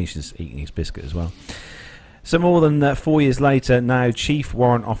 while he's finishes eating his biscuit as well. So more than 4 years later, now Chief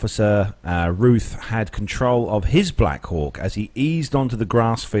Warrant Officer Ruth had control of his Black Hawk as he eased onto the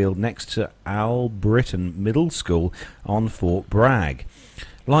grass field next to Al Britton Middle School on Fort Bragg.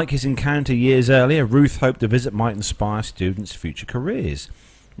 Like his encounter years earlier, Ruth hoped the visit might inspire students' future careers.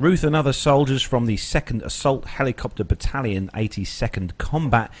 Ruth and other soldiers from the 2nd Assault Helicopter Battalion, 82nd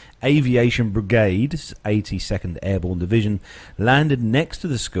Combat Aviation Brigade's 82nd Airborne Division landed next to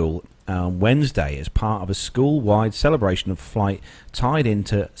the school on Wednesday as part of a school-wide celebration of flight tied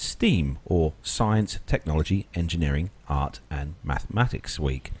into STEAM, or Science, Technology, Engineering, Art and Mathematics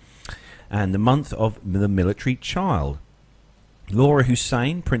Week, and the month of the military child. Laura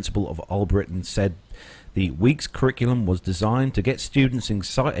Hussein, principal of Albritton, said the week's curriculum was designed to get students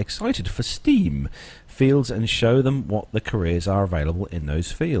excited for STEAM fields and show them what the careers are available in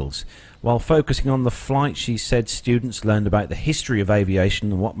those fields. While focusing on the flight, she said students learned about the history of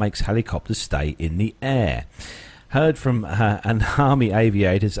aviation and what makes helicopters stay in the air. Heard from an Army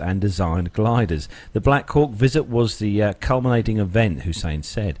aviators and designed gliders. The Black Hawk visit was the culminating event, Hussein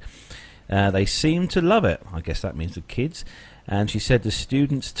said. They seemed to love it. I guess that means the kids. And she said the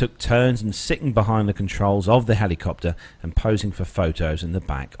students took turns in sitting behind the controls of the helicopter and posing for photos in the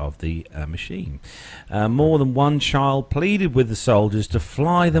back of the machine. More than one child pleaded with the soldiers to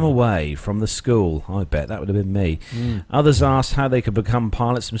fly them away from the school. I bet that would have been me. Others asked how they could become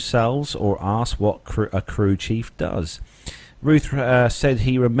pilots themselves or asked what a crew chief does. Ruth said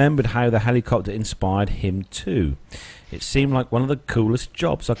he remembered how the helicopter inspired him too. It seemed like one of the coolest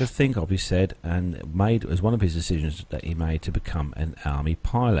jobs I could think of, he said, and it was one of his decisions that he made to become an Army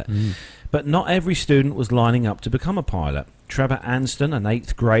pilot. But not every student was lining up to become a pilot. Trevor Anston, an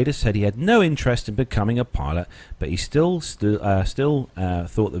 8th grader, said he had no interest in becoming a pilot, but he still thought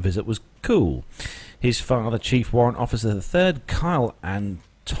the visit was cool. His father, Chief Warrant Officer III, Kyle Antonson,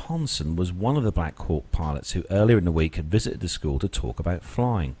 was one of the Black Hawk pilots who earlier in the week had visited the school to talk about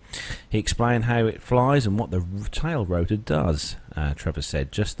flying. He explained how it flies and what the tail rotor does. Trevor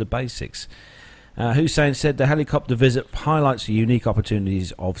said, just the basics. Hussein said the helicopter visit highlights the unique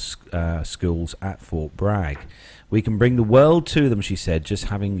opportunities of schools at Fort Bragg. We can bring the world to them, she said. Just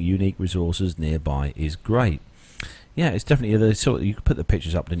having unique resources nearby is great. Yeah, it's definitely the sort. You put the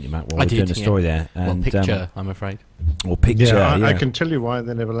pictures up, didn't you, Matt? While we were doing the story there. And, picture, I'm afraid. Or picture. Yeah, I can tell you why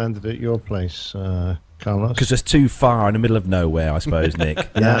they never landed at your place, Carlos. Because it's too far in the middle of nowhere, I suppose, Nick.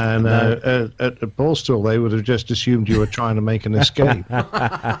 No. At Borstal, they would have just assumed you were trying to make an escape.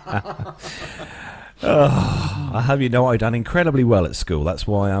 I have you know I've done incredibly well at school. That's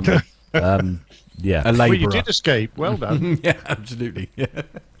why I'm, yeah. A labourer. Well, you did escape. Well done. Yeah, absolutely. Yeah.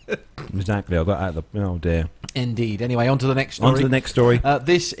 Exactly, I got out of the... Oh, dear. Indeed. Anyway, on to the next story. On to the next story.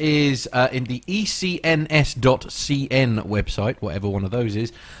 This is in the ecns.cn website, whatever one of those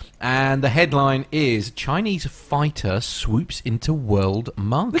is. And the headline is, Chinese fighter swoops into world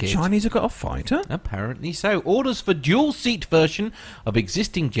market. The Chinese have got a fighter? Apparently so. Orders for dual-seat version of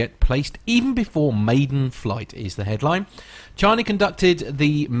existing jet placed even before maiden flight is the headline. China conducted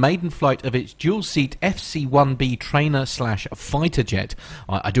the maiden flight of its dual-seat FC-1B trainer/fighter jet.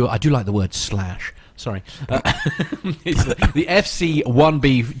 I do like the word slash. Sorry. It's the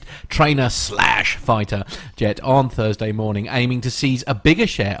FC-1B trainer/fighter jet on Thursday morning, aiming to seize a bigger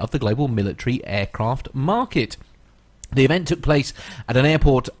share of the global military aircraft market. The event took place at an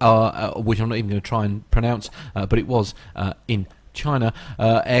airport, which I'm not even going to try and pronounce, but it was in China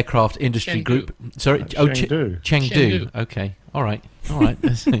Aircraft Industry Chengdu. Group. Sorry, Chengdu. Okay, all right. Now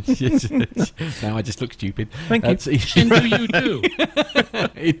I just look stupid. Thank you. Chengdu, you do.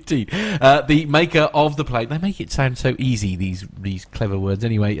 Indeed. The maker of the plane. They make it sound so easy. These clever words.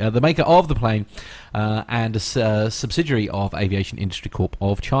 Anyway, the maker of the plane and a subsidiary of Aviation Industry Corp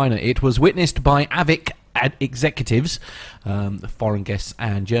of China. It was witnessed by AVIC executives, foreign guests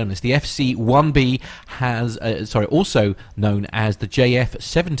and journalists. The FC-1B has, also known as the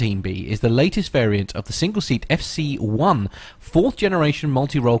JF-17B, is the latest variant of the single-seat FC-1 fourth-generation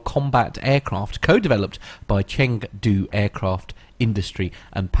multi-role combat aircraft co-developed by Chengdu Aircraft Industry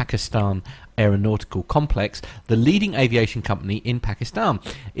and Pakistan Aeronautical Complex, the leading aviation company in Pakistan.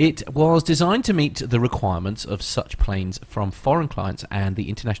 It was designed to meet the requirements of such planes from foreign clients and the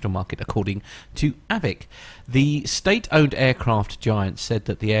international market, according to AVIC. The state-owned aircraft giant said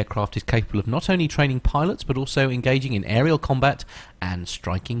that the aircraft is capable of not only training pilots but also engaging in aerial combat and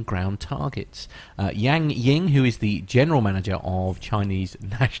striking ground targets. Yang Ying, who is the general manager of Chinese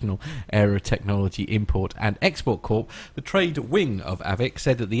National Aerotechnology Import and Export Corp, the trade wing of AVIC,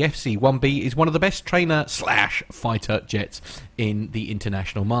 said that the FC-1B is one of the best trainer/fighter jets in the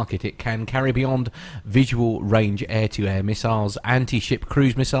international market. It can carry beyond visual range air-to-air missiles, anti-ship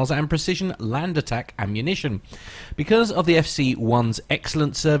cruise missiles and precision land attack ammunition. Because of the FC-1's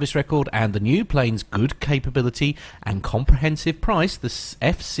excellent service record and the new plane's good capability and comprehensive price, the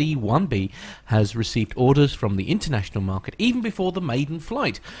FC-1B has received orders from the international market even before the maiden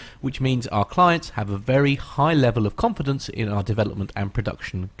flight, which means our clients have a very high level of confidence in our development and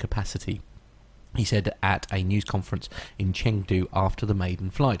production capacity. he said at a news conference in Chengdu after the maiden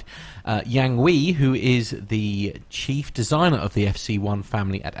flight. Yang Wei, who is the chief designer of the FC-1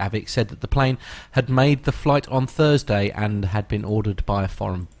 family at AVIC, said that the plane had made the flight on Thursday and had been ordered by a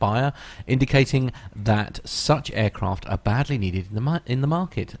foreign buyer, indicating that such aircraft are badly needed in the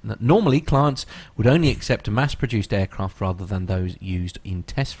market. Normally, clients would only accept mass-produced aircraft rather than those used in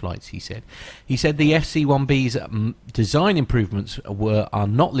test flights, he said. He said the FC-1B's design improvements are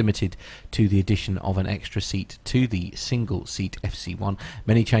not limited to the addition of an extra seat to the single-seat FC-1.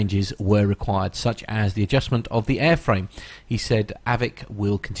 Many changes were required, such as the adjustment of the airframe. He said AVIC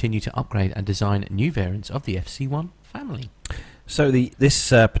will continue to upgrade and design new variants of the FC-1 family. So this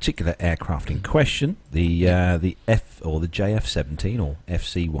particular aircraft in question, the JF-17 or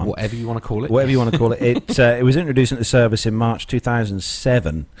FC-1, whatever you want to call it, it was introduced into service in March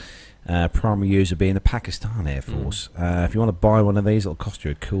 2007. Primary user being the Pakistan Air Force. If you want to buy one of these, it'll cost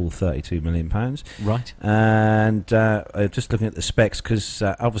you a cool £32 million. Right. And just looking at the specs, because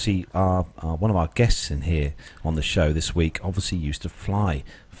obviously one of our guests in here on the show this week obviously used to fly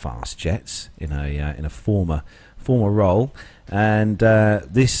fast jets in a former role, and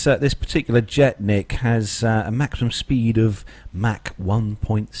this particular jet, Nick, has a maximum speed of Mach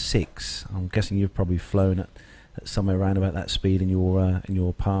 1.6. I'm guessing you've probably flown at somewhere around about that speed in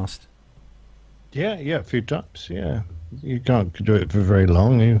your past. Yeah, a few times. Yeah, you can't do it for very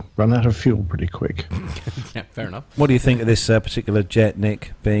long. You run out of fuel pretty quick. Yeah, fair enough. What do you think of this particular jet,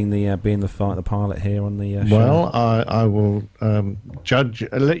 Nick, being the pilot here on the show? Well, I will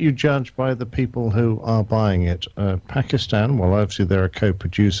let you judge by the people who are buying it. Pakistan, well, obviously they're a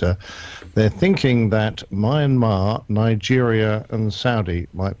co-producer. They're thinking that Myanmar, Nigeria, and Saudi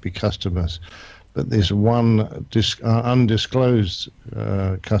might be customers, but there's one undisclosed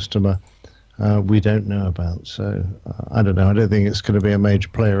customer we don't know about. So I don't know. I don't think it's going to be a major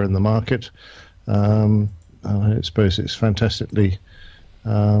player in the market. I suppose it's fantastically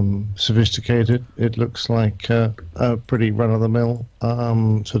sophisticated. It looks like a pretty run-of-the-mill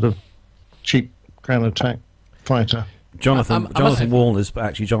sort of cheap ground attack fighter. Jonathan Warner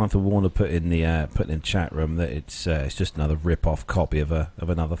put in the chat room that it's just another rip-off copy of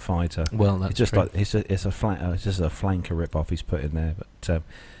another fighter. Well, that's just true. Like it's just a flanker rip-off he's put in there. But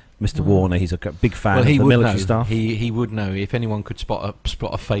Mr. Warner, he's a big fan of the military stuff. He would know if anyone could spot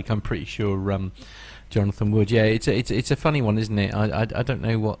a fake. I'm pretty sure Jonathan would. Yeah, it's a funny one, isn't it? I don't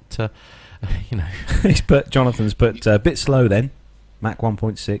know what Jonathan's put a bit slow then. Mach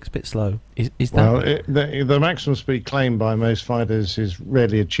 1.6, bit slow. Is that? Well, the maximum speed claimed by most fighters is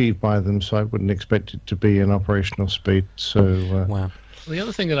rarely achieved by them, so I wouldn't expect it to be an operational speed. So wow. Well, the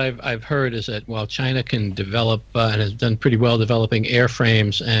other thing that I've heard is that while China can develop and has done pretty well developing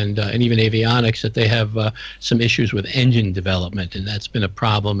airframes and even avionics, that they have some issues with engine development, and that's been a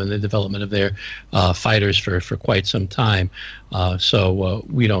problem in the development of their fighters for quite some time. So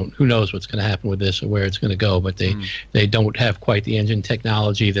we don't. Who knows what's going to happen with this or where it's going to go? But they don't have quite the engine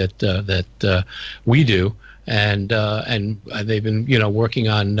technology that we do. And they've been, working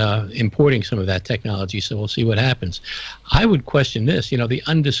on importing some of that technology. So we'll see what happens. I would question this. The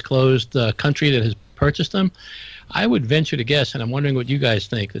undisclosed country that has purchased them. I would venture to guess, and I'm wondering what you guys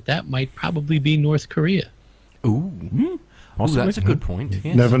think, that might probably be North Korea. Ooh, that's a good point.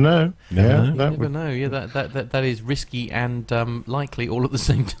 Yes. Never know. Never know. Yeah, that is risky and likely all at the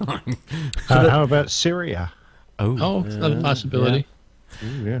same time. How about Syria? Oh, it's another possibility. Yeah.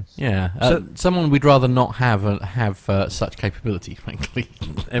 Ooh, yes. Yeah, someone we'd rather not have such capability, frankly.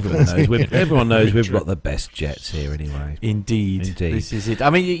 Everyone knows we've got the best jets here anyway. Indeed, this is it. I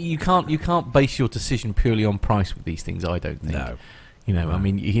mean, you can't base your decision purely on price with these things. I don't think. No. I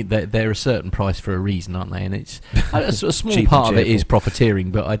mean, they're a certain price for a reason, aren't they? And it's a small part of it is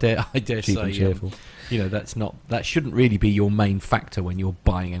profiteering, but I dare say, that shouldn't really be your main factor when you're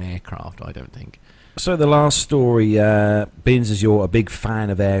buying an aircraft. I don't think. So the last story, Bins, as you're a big fan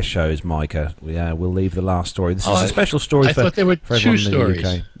of air shows, Micah, we'll leave the last story. This is a special story I thought there were two stories.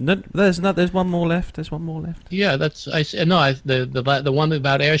 The UK. No, there's one more left. Yeah, the one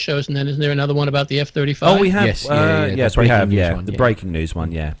about air shows, and then isn't there another one about the F-35? Oh, we have. Yes, we have. The breaking news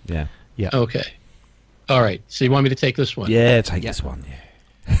one. Yeah. Okay. All right. So you want me to take this one? Yeah, take this one. Yeah.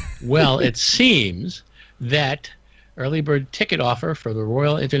 Well, it seems that early bird ticket offer for the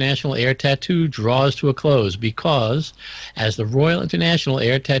Royal International Air Tattoo draws to a close because as the Royal International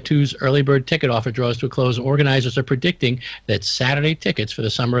Air Tattoo's early bird ticket offer draws to a close, organizers are predicting that Saturday tickets for the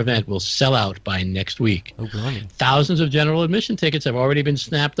summer event will sell out by next week. Oh, blimey. Thousands of general admission tickets have already been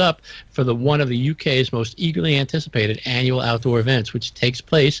snapped up for one of the UK's most eagerly anticipated annual outdoor events, which takes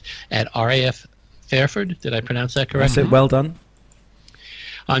place at RAF Fairford. Did I pronounce that correctly? That's it. Well done.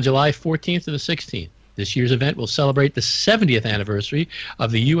 On July 14th to the 16th, this year's event will celebrate the 70th anniversary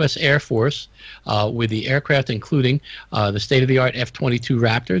of the U.S. Air Force, with the aircraft including the state-of-the-art F-22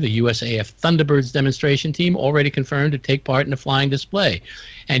 Raptor, the USAF Thunderbirds demonstration team, already confirmed to take part in the flying display.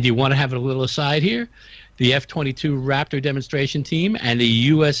 And you want to have a little aside here? The F-22 Raptor demonstration team and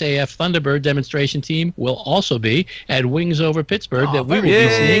the USAF Thunderbird demonstration team will also be at Wings Over Pittsburgh that we will be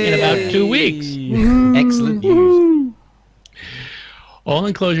seeing in about 2 weeks. Excellent news. All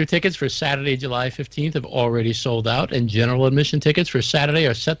enclosure tickets for Saturday, July 15th have already sold out, and general admission tickets for Saturday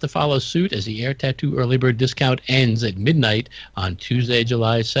are set to follow suit as the Air Tattoo early bird discount ends at midnight on Tuesday,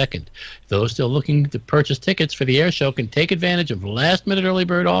 July 2nd. Those still looking to purchase tickets for the air show can take advantage of last-minute early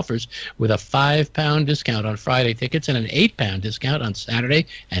bird offers with a £5 discount on Friday tickets and an £8 discount on Saturday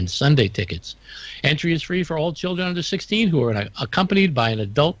and Sunday tickets. Entry is free for all children under 16 who are accompanied by an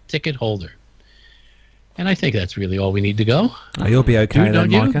adult ticket holder. And I think that's really all we need to go. Oh, you'll be okay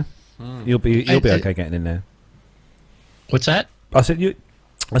then, Micah. You'll be okay getting in there. What's that? I said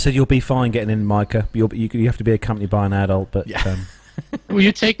you'll be fine getting in, Micah. You have to be accompanied by an adult, but. Yeah. Will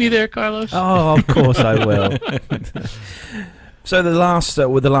you take me there, Carlos? Oh, of course I will. So the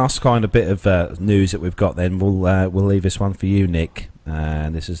last kind of bit of news that we've got, then we'll leave this one for you, Nick.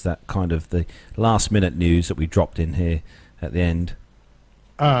 And this is that kind of the last minute news that we dropped in here at the end.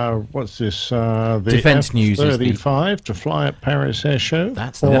 What's this? The Defence news. F-35 to fly at Paris Air Show?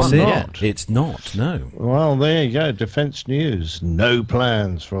 That's not. It's not, no. Well, there you go. Defence news. No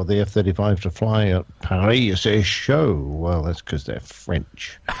plans for the F-35 to fly at Paris Air Show. Well, that's because they're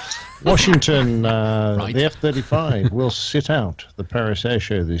French. Washington, right. The F-35 will sit out the Paris Air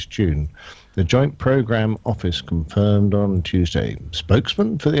Show this June. The Joint Program Office confirmed on Tuesday.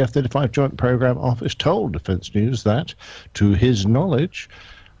 Spokesman for the F-35 Joint Program Office told Defence News that, to his knowledge,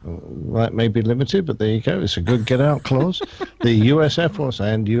 that may be limited, but there you go. It's a good get-out clause. The U.S. Air Force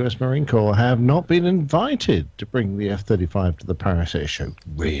and U.S. Marine Corps have not been invited to bring the F-35 to the Paris Air Show.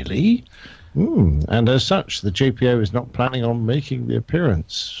 Really? And as such, the JPO is not planning on making the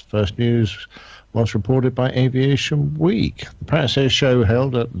appearance. First news was reported by Aviation Week. The Paris Air Show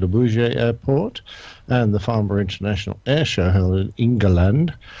held at Le Bourget Airport and the Farnborough International Air Show held in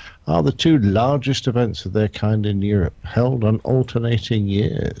England are the two largest events of their kind in Europe, held on alternating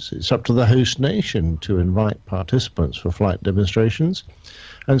years. It's up to the host nation to invite participants for flight demonstrations,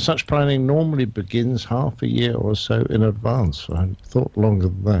 and such planning normally begins half a year or so in advance. I thought longer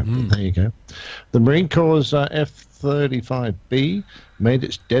than that, but there you go. The Marine Corps' F-35B made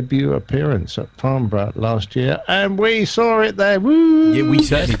its debut appearance at Farnborough last year, and we saw it there. Woo! Yeah, we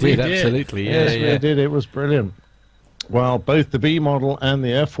certainly did, absolutely. Yes, we did. It was brilliant. While both the B model and the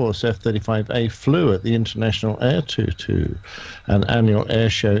Air Force F-35A flew at the International Air Tattoo, an annual air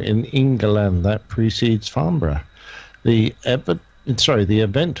show in England that precedes Farnborough. The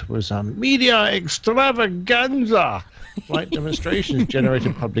event was a media extravaganza. Flight demonstrations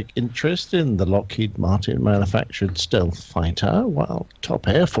generated public interest in the Lockheed Martin manufactured stealth fighter, while top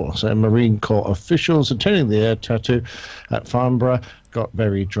Air Force and Marine Corps officials attending the air tattoo at Farnborough got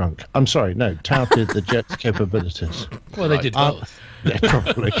very drunk. Touted the jet's capabilities. Well, they did both. Yeah,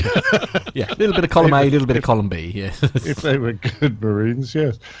 probably. Yeah, a little bit of column A, a little bit of column B, yes. If they were good Marines,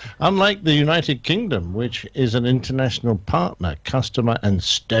 yes. Unlike the United Kingdom, which is an international partner, customer, and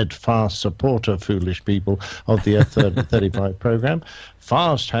steadfast supporter, foolish people, of the F-35 program,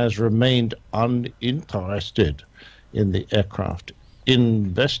 FAST has remained uninterested in the aircraft,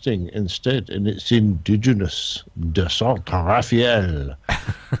 investing instead in its indigenous Dassault Rafale.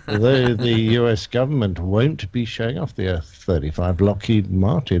 Although the US government won't be showing off the F-35, Lockheed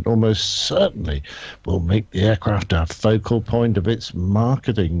Martin almost certainly will make the aircraft a focal point of its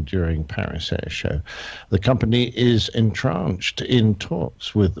marketing during Paris Air Show. The company is entrenched in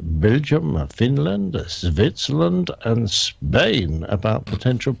talks with Belgium, Finland, Switzerland, and Spain about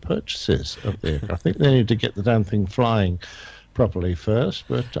potential purchases of the aircraft. I think they need to get the damn thing flying properly first,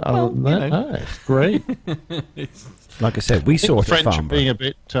 but other than that, it's great. Like I said, we saw it French at Farnborough. being a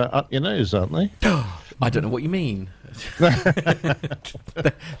bit up your nose, aren't they? I don't know what you mean.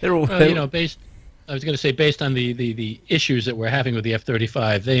 They're all, based. I was going to say, based on the issues that we're having with the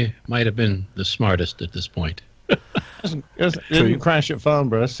F-35, they might have been the smartest at this point. It didn't crash at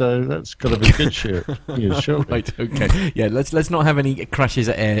Farnborough, so that's got to be good shit. Sure. Right, okay. Yeah, let's not have any crashes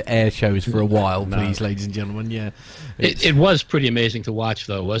at air shows for a while, please, ladies and gentlemen. Yeah, it was pretty amazing to watch,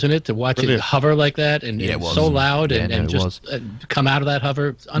 though, wasn't it? To watch it hover like that and so loud and just come out of that hover,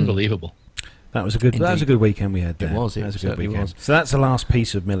 it's unbelievable. That was a good weekend we had there. It was a good weekend. So that's the last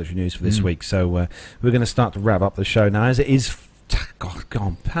piece of military news for this week. So we're going to start to wrap up the show now, as it is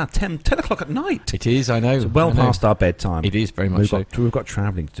gone 10 o'clock at night. It is, I know. It's well past our bedtime. It is very much so. We've got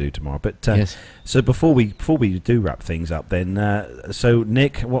travelling to do tomorrow. But yes. So before we do wrap things up, then, so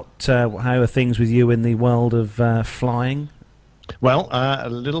Nick, how are things with you in the world of flying? Well, a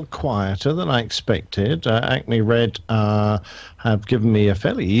little quieter than I expected. Acme Red have given me a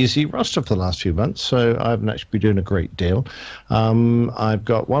fairly easy roster for the last few months, so I haven't actually been doing a great deal. I've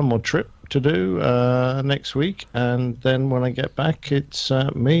got one more trip to do next week, and then when I get back, it's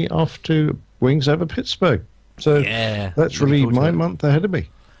me off to Wings over Pittsburgh. So that's really my month ahead of me.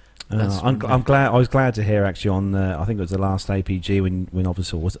 I'm glad. I was glad to hear actually on I think it was the last APG when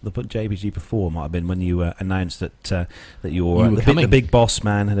obviously was it the JPG before might have been when you announced that the big boss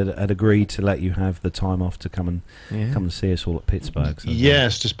man had agreed to let you have the time off to come and see us all at Pittsburgh. So,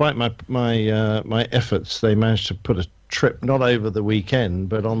 yes, despite my efforts, they managed to put a trip not over the weekend,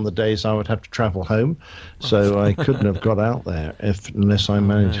 but on the days I would have to travel home. So I couldn't have got out there unless I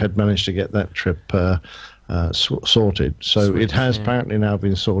had managed to get that trip. Sorted. So it has apparently now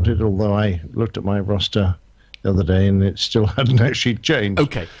been sorted, although I looked at my roster the other day and it still hadn't actually changed.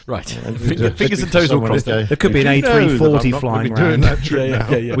 Okay, right. Fingers and toes all crossed. There could be an A340 flying around that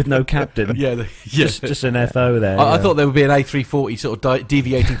trip with no captain. Just an FO there. I thought there would be an A340 sort of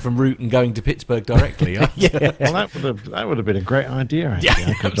deviating from route and going to Pittsburgh directly. Well, that would have been a great idea. Actually.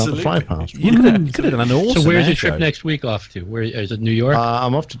 I could have done the fly past. You could have done an awesome. So where's your trip next week off to? Where is it? New York?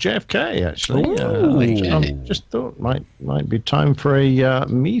 I'm off to JFK actually. I just thought might be time for a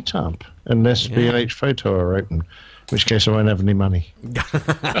meetup. Unless B&H Photo are open, in which case I won't have any money.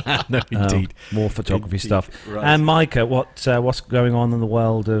 No, indeed. More photography stuff. Right. And Micah, what's going on in the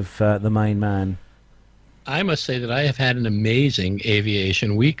world of the main man? I must say that I have had an amazing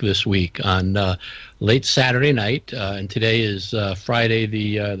aviation week this week. On late Saturday night, and today is Friday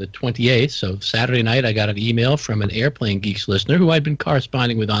the 28th, so Saturday night I got an email from an Airplane Geeks listener who I'd been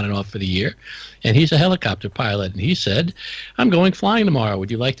corresponding with on and off for the year, and he's a helicopter pilot, and he said, I'm going flying tomorrow. Would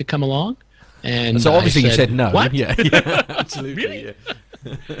you like to come along? And so obviously you said no. What? Yeah, absolutely. Really?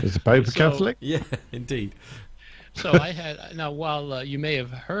 Yeah. Is the Pope a Catholic? Yeah, indeed. So I had while you may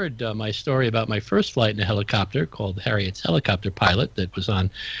have heard my story about my first flight in a helicopter called Harriet's Helicopter Pilot that was on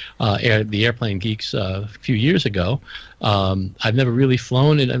the Airplane Geeks a few years ago, I've never really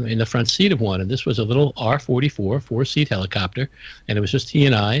flown in the front seat of one, and this was a little R-44 4-seat helicopter, and it was just he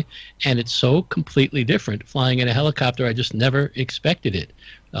and I, and it's so completely different flying in a helicopter. I just never expected it.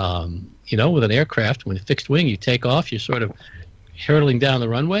 With an aircraft, when fixed wing, you take off, you're sort of hurtling down the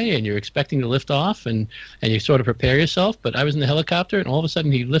runway and you're expecting to lift off and you sort of prepare yourself, but I was in the helicopter and all of a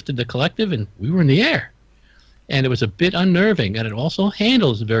sudden he lifted the collective and we were in the air, and it was a bit unnerving, and it also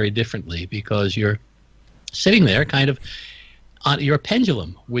handles very differently because you're sitting there kind of on your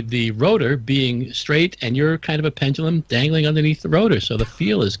pendulum with the rotor being straight and you're kind of a pendulum dangling underneath the rotor, so the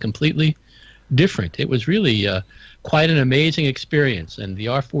feel is completely different. It was really quite an amazing experience, and the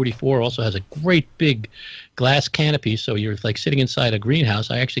R-44 also has a great big glass canopy, so you're like sitting inside a greenhouse.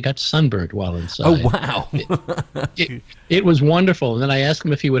 I actually got sunburned while inside. Oh, wow. It was wonderful. And then I asked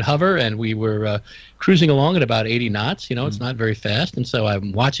him if he would hover, and we were cruising along at about 80 knots. It's not very fast, and so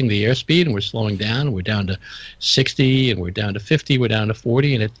I'm watching the airspeed, and we're slowing down. We're down to 60, and we're down to 50, we're down to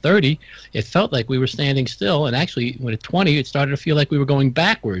 40, and at 30, it felt like we were standing still, and actually, when at 20, it started to feel like we were going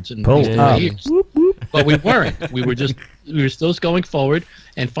backwards. And but we weren't. We were still going forward,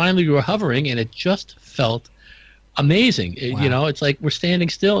 and finally we were hovering, and it just felt amazing. Wow. It's like we're standing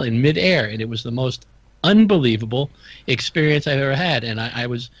still in midair, and it was the most unbelievable experience I've ever had. And I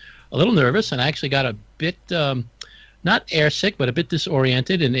was a little nervous, and I actually got a bit not airsick, but a bit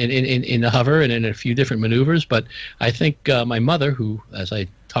disoriented in the hover and in a few different maneuvers. But I think my mother, who, as I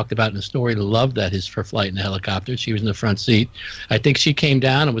talked about in the story, loved that her flight in the helicopter. She was in the front seat. I think she came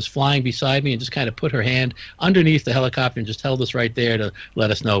down and was flying beside me and just kind of put her hand underneath the helicopter and just held us right there to let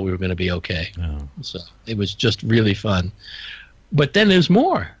us know we were going to be okay. Oh. So it was just really fun. But then there's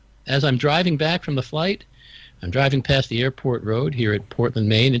more. As I'm driving back from the flight, I'm driving past the airport road here at Portland,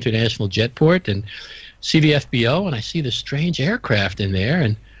 Maine International Jetport, and see the FBO, and I see this strange aircraft in there,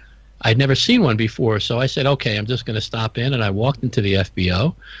 and I'd never seen one before, so I said, okay, I'm just going to stop in, and I walked into the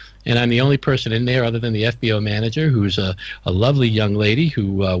FBO, and I'm the only person in there other than the FBO manager, who's a lovely young lady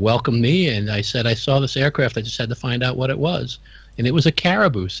who welcomed me, and I said, I saw this aircraft, I just had to find out what it was, and it was a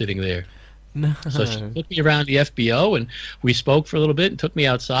Caribou sitting there. No. So she took me around the FBO, and we spoke for a little bit and took me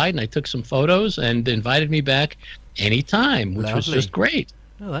outside, and I took some photos and invited me back anytime, which was just great.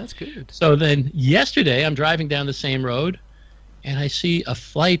 Oh, that's good. So then yesterday I'm driving down the same road, and I see a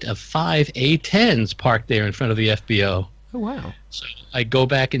flight of 5 A-10s parked there in front of the FBO. Oh, wow. So I go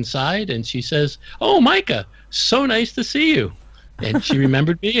back inside, and she says, oh, Micah, so nice to see you. and she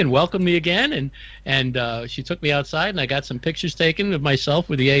remembered me and welcomed me again, and she took me outside, and I got some pictures taken of myself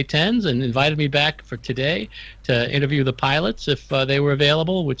with the A-10s, and invited me back for today to interview the pilots if they were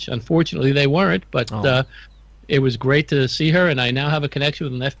available, which unfortunately they weren't, but it was great to see her, and I now have a connection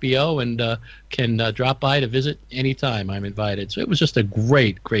with an FBO and can drop by to visit anytime I'm invited. So it was just a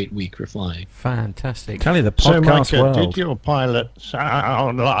great week for flying. Fantastic. Kelly, the podcast Micah, world. did your pilot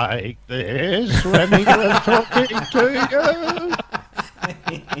sound like this when he was talking to you?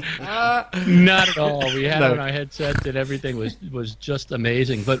 Not at all. We had on our headsets and everything was just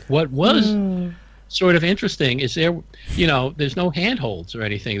amazing. But what was sort of interesting is there's no handholds or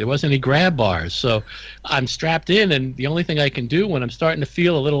anything. There wasn't any grab bars. So I'm strapped in, and the only thing I can do when I'm starting to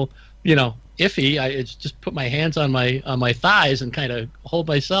feel a little, iffy, it's just put my hands on my thighs and kind of hold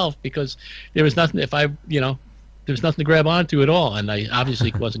myself, because there was nothing, there was nothing to grab onto at all, and I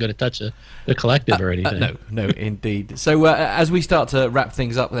obviously wasn't going to touch the collective or anything. No, indeed. So as we start to wrap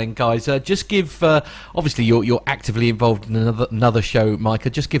things up then, guys, just give, obviously you're actively involved in another show, Micah,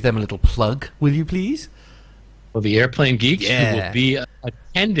 just give them a little plug, will you please? Well, the Airplane Geeks, who will be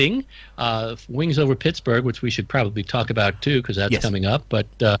attending Wings Over Pittsburgh, which we should probably talk about too, because that's coming up. But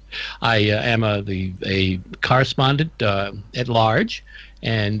I am a correspondent at large,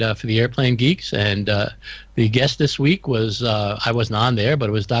 and for the Airplane Geeks, and the guest this week was I wasn't on there, but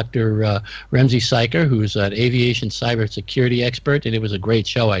it was Dr. Remzi Syker, who's an aviation cybersecurity expert, and it was a great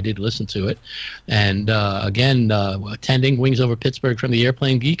show. I did listen to it, and again, attending Wings Over Pittsburgh from the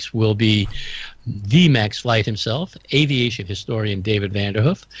Airplane Geeks will be the Max Flight himself, aviation historian David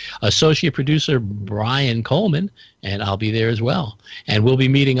Vanderhoof, associate producer Brian Coleman, and I'll be there as well. And we'll be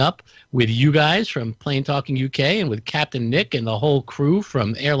meeting up with you guys from Plane Talking UK and with Captain Nick and the whole crew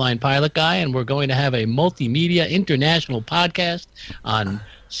from Airline Pilot Guy, and we're going to have a multimedia international podcast on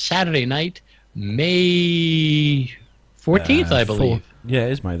Saturday night, May 14th, I believe. Yeah,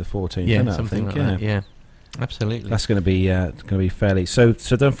 it is May the 14th. Yeah, isn't it? something like that, yeah. Absolutely. That's going to be fairly. So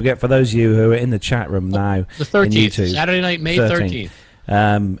don't forget, for those of you who are in the chat room now, the 13th, in YouTube, Saturday night, May 13th.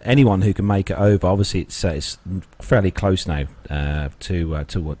 Anyone who can make it over, obviously it's fairly close now to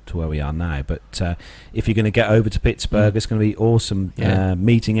where we are now. But if you're going to get over to Pittsburgh, it's going to be awesome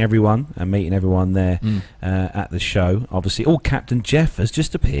meeting everyone there at the show. Obviously, Captain Jeff has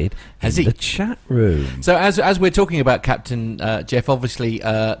just appeared in the chat room. So as we're talking about Captain Jeff, obviously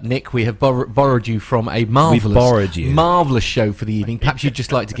Nick, we have borrowed you from a marvelous show for the evening. Perhaps you'd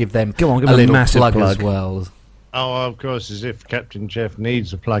just like to give them give a little massive plug as well. Oh, of course, as if Captain Jeff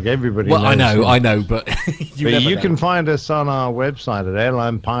needs a plug. Everybody knows. I know, but you can find us on our website at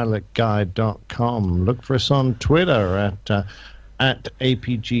airlinepilotguide.com. Look for us on Twitter at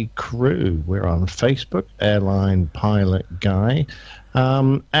APG Crew. We're on Facebook, Airline Pilot Guy.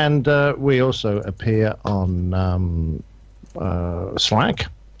 And we also appear on Slack.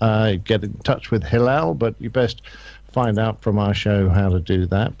 Get in touch with Hillel, but you best find out from our show how to do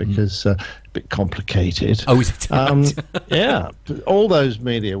that, because a bit complicated. Oh, is it? Yeah, all those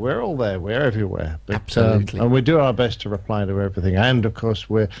media, we're all there, we're everywhere. But, absolutely. And we do our best to reply to everything. And of course,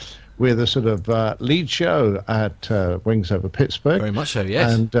 we're the sort of lead show at Wings Over Pittsburgh. Very much so,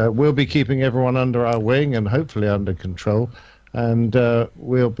 yes. And we'll be keeping everyone under our wing and hopefully under control. And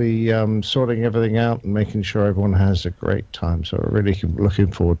we'll be sorting everything out and making sure everyone has a great time. So we're really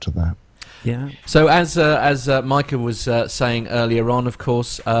looking forward to that. Yeah. So as Micah was saying earlier on, of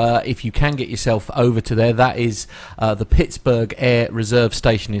course, if you can get yourself over to there, that is the Pittsburgh Air Reserve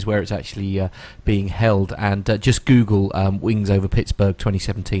Station is where it's actually being held. And just Google Wings Over Pittsburgh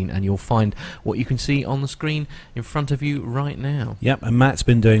 2017 and you'll find what you can see on the screen in front of you right now. Yep, and Matt's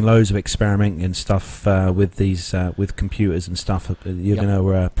been doing loads of experimenting and stuff with these with computers and stuff. You're going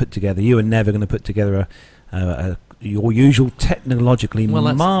to put together. You are never going to put together your usual technologically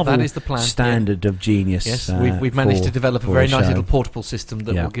marvelous standard of genius. Yes, we've managed to develop a very nice little portable system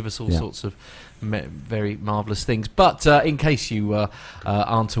that will give us all sorts of very marvellous things. But in case you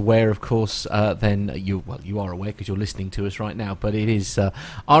aren't aware, of course, then you are aware because you're listening to us right now. But it is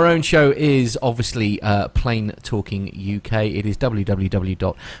our own show is obviously Plane Talking UK. It is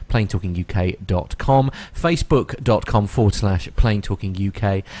www.planetalkinguk.com, facebook.com/Plane Talking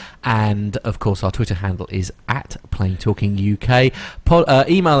UK, and of course our Twitter handle is at Plane Talking UK.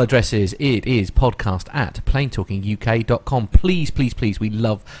 Email addresses, it is podcast@planetalkinguk.com. Please, we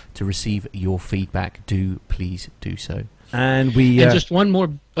love to receive your feedback. Please do so. And just one more.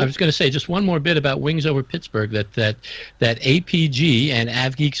 I was going to say just one more bit about Wings Over Pittsburgh. That APG and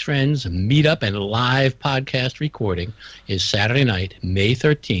AvGeeks Friends meetup and live podcast recording is Saturday night, May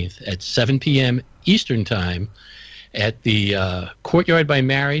 13th at 7 p.m. Eastern Time. at the Courtyard by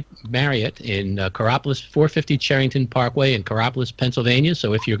Marriott in Coropolis, 450 Cherrington Parkway in Coropolis, Pennsylvania.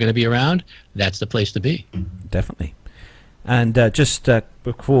 So if you're going to be around, that's the place to be. Definitely. And just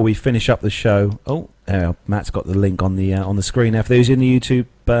before we finish up the show, Matt's got the link on the screen there. For those in the YouTube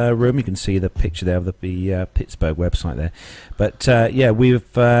room, you can see the picture there of the Pittsburgh website there. But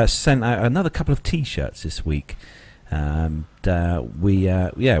we've sent out another couple of T-shirts this week. We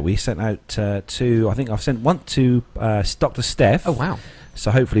sent out two. I think I've sent one to Dr. Steph. Oh wow! So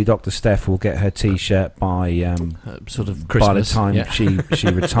hopefully Dr. Steph will get her T-shirt by sort of Christmas, by the time she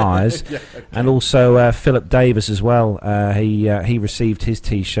retires. Okay. And also Philip Davis as well. He received his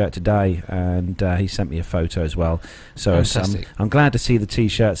T-shirt today, and he sent me a photo as well. So I'm glad to see the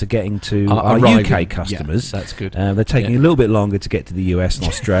T-shirts are getting to our UK customers. Yeah, that's good. They're taking a little bit longer to get to the US and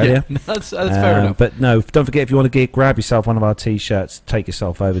Australia. That's fair enough. But no, don't forget, if you want to grab yourself one of our T-shirts, take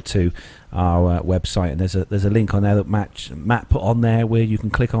yourself over to our website, and there's a link on there that Matt put on there where you can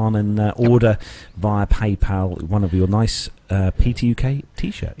click on and order via PayPal one of your nice PTUK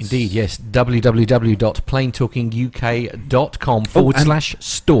T-shirts. Indeed, yes.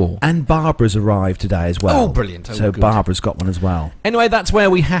 www.plaintalkinguk.com/store. And Barbara's arrived today as well. Oh, brilliant. So good. Barbara's got one as well. Anyway, that's where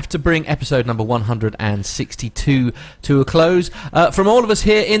we have to bring episode number 162 to a close. From all of us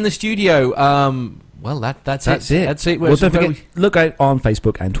here in the studio, well, that's it. That's it. Well, don't forget, look out on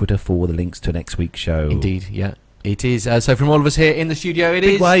Facebook and Twitter for the links to next week's show. Indeed, yeah. It is. So from all of us here in the studio, it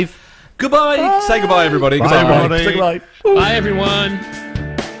is... Big wave. Goodbye. Say goodbye, everybody. Bye, everybody. Say goodbye. Bye, everyone.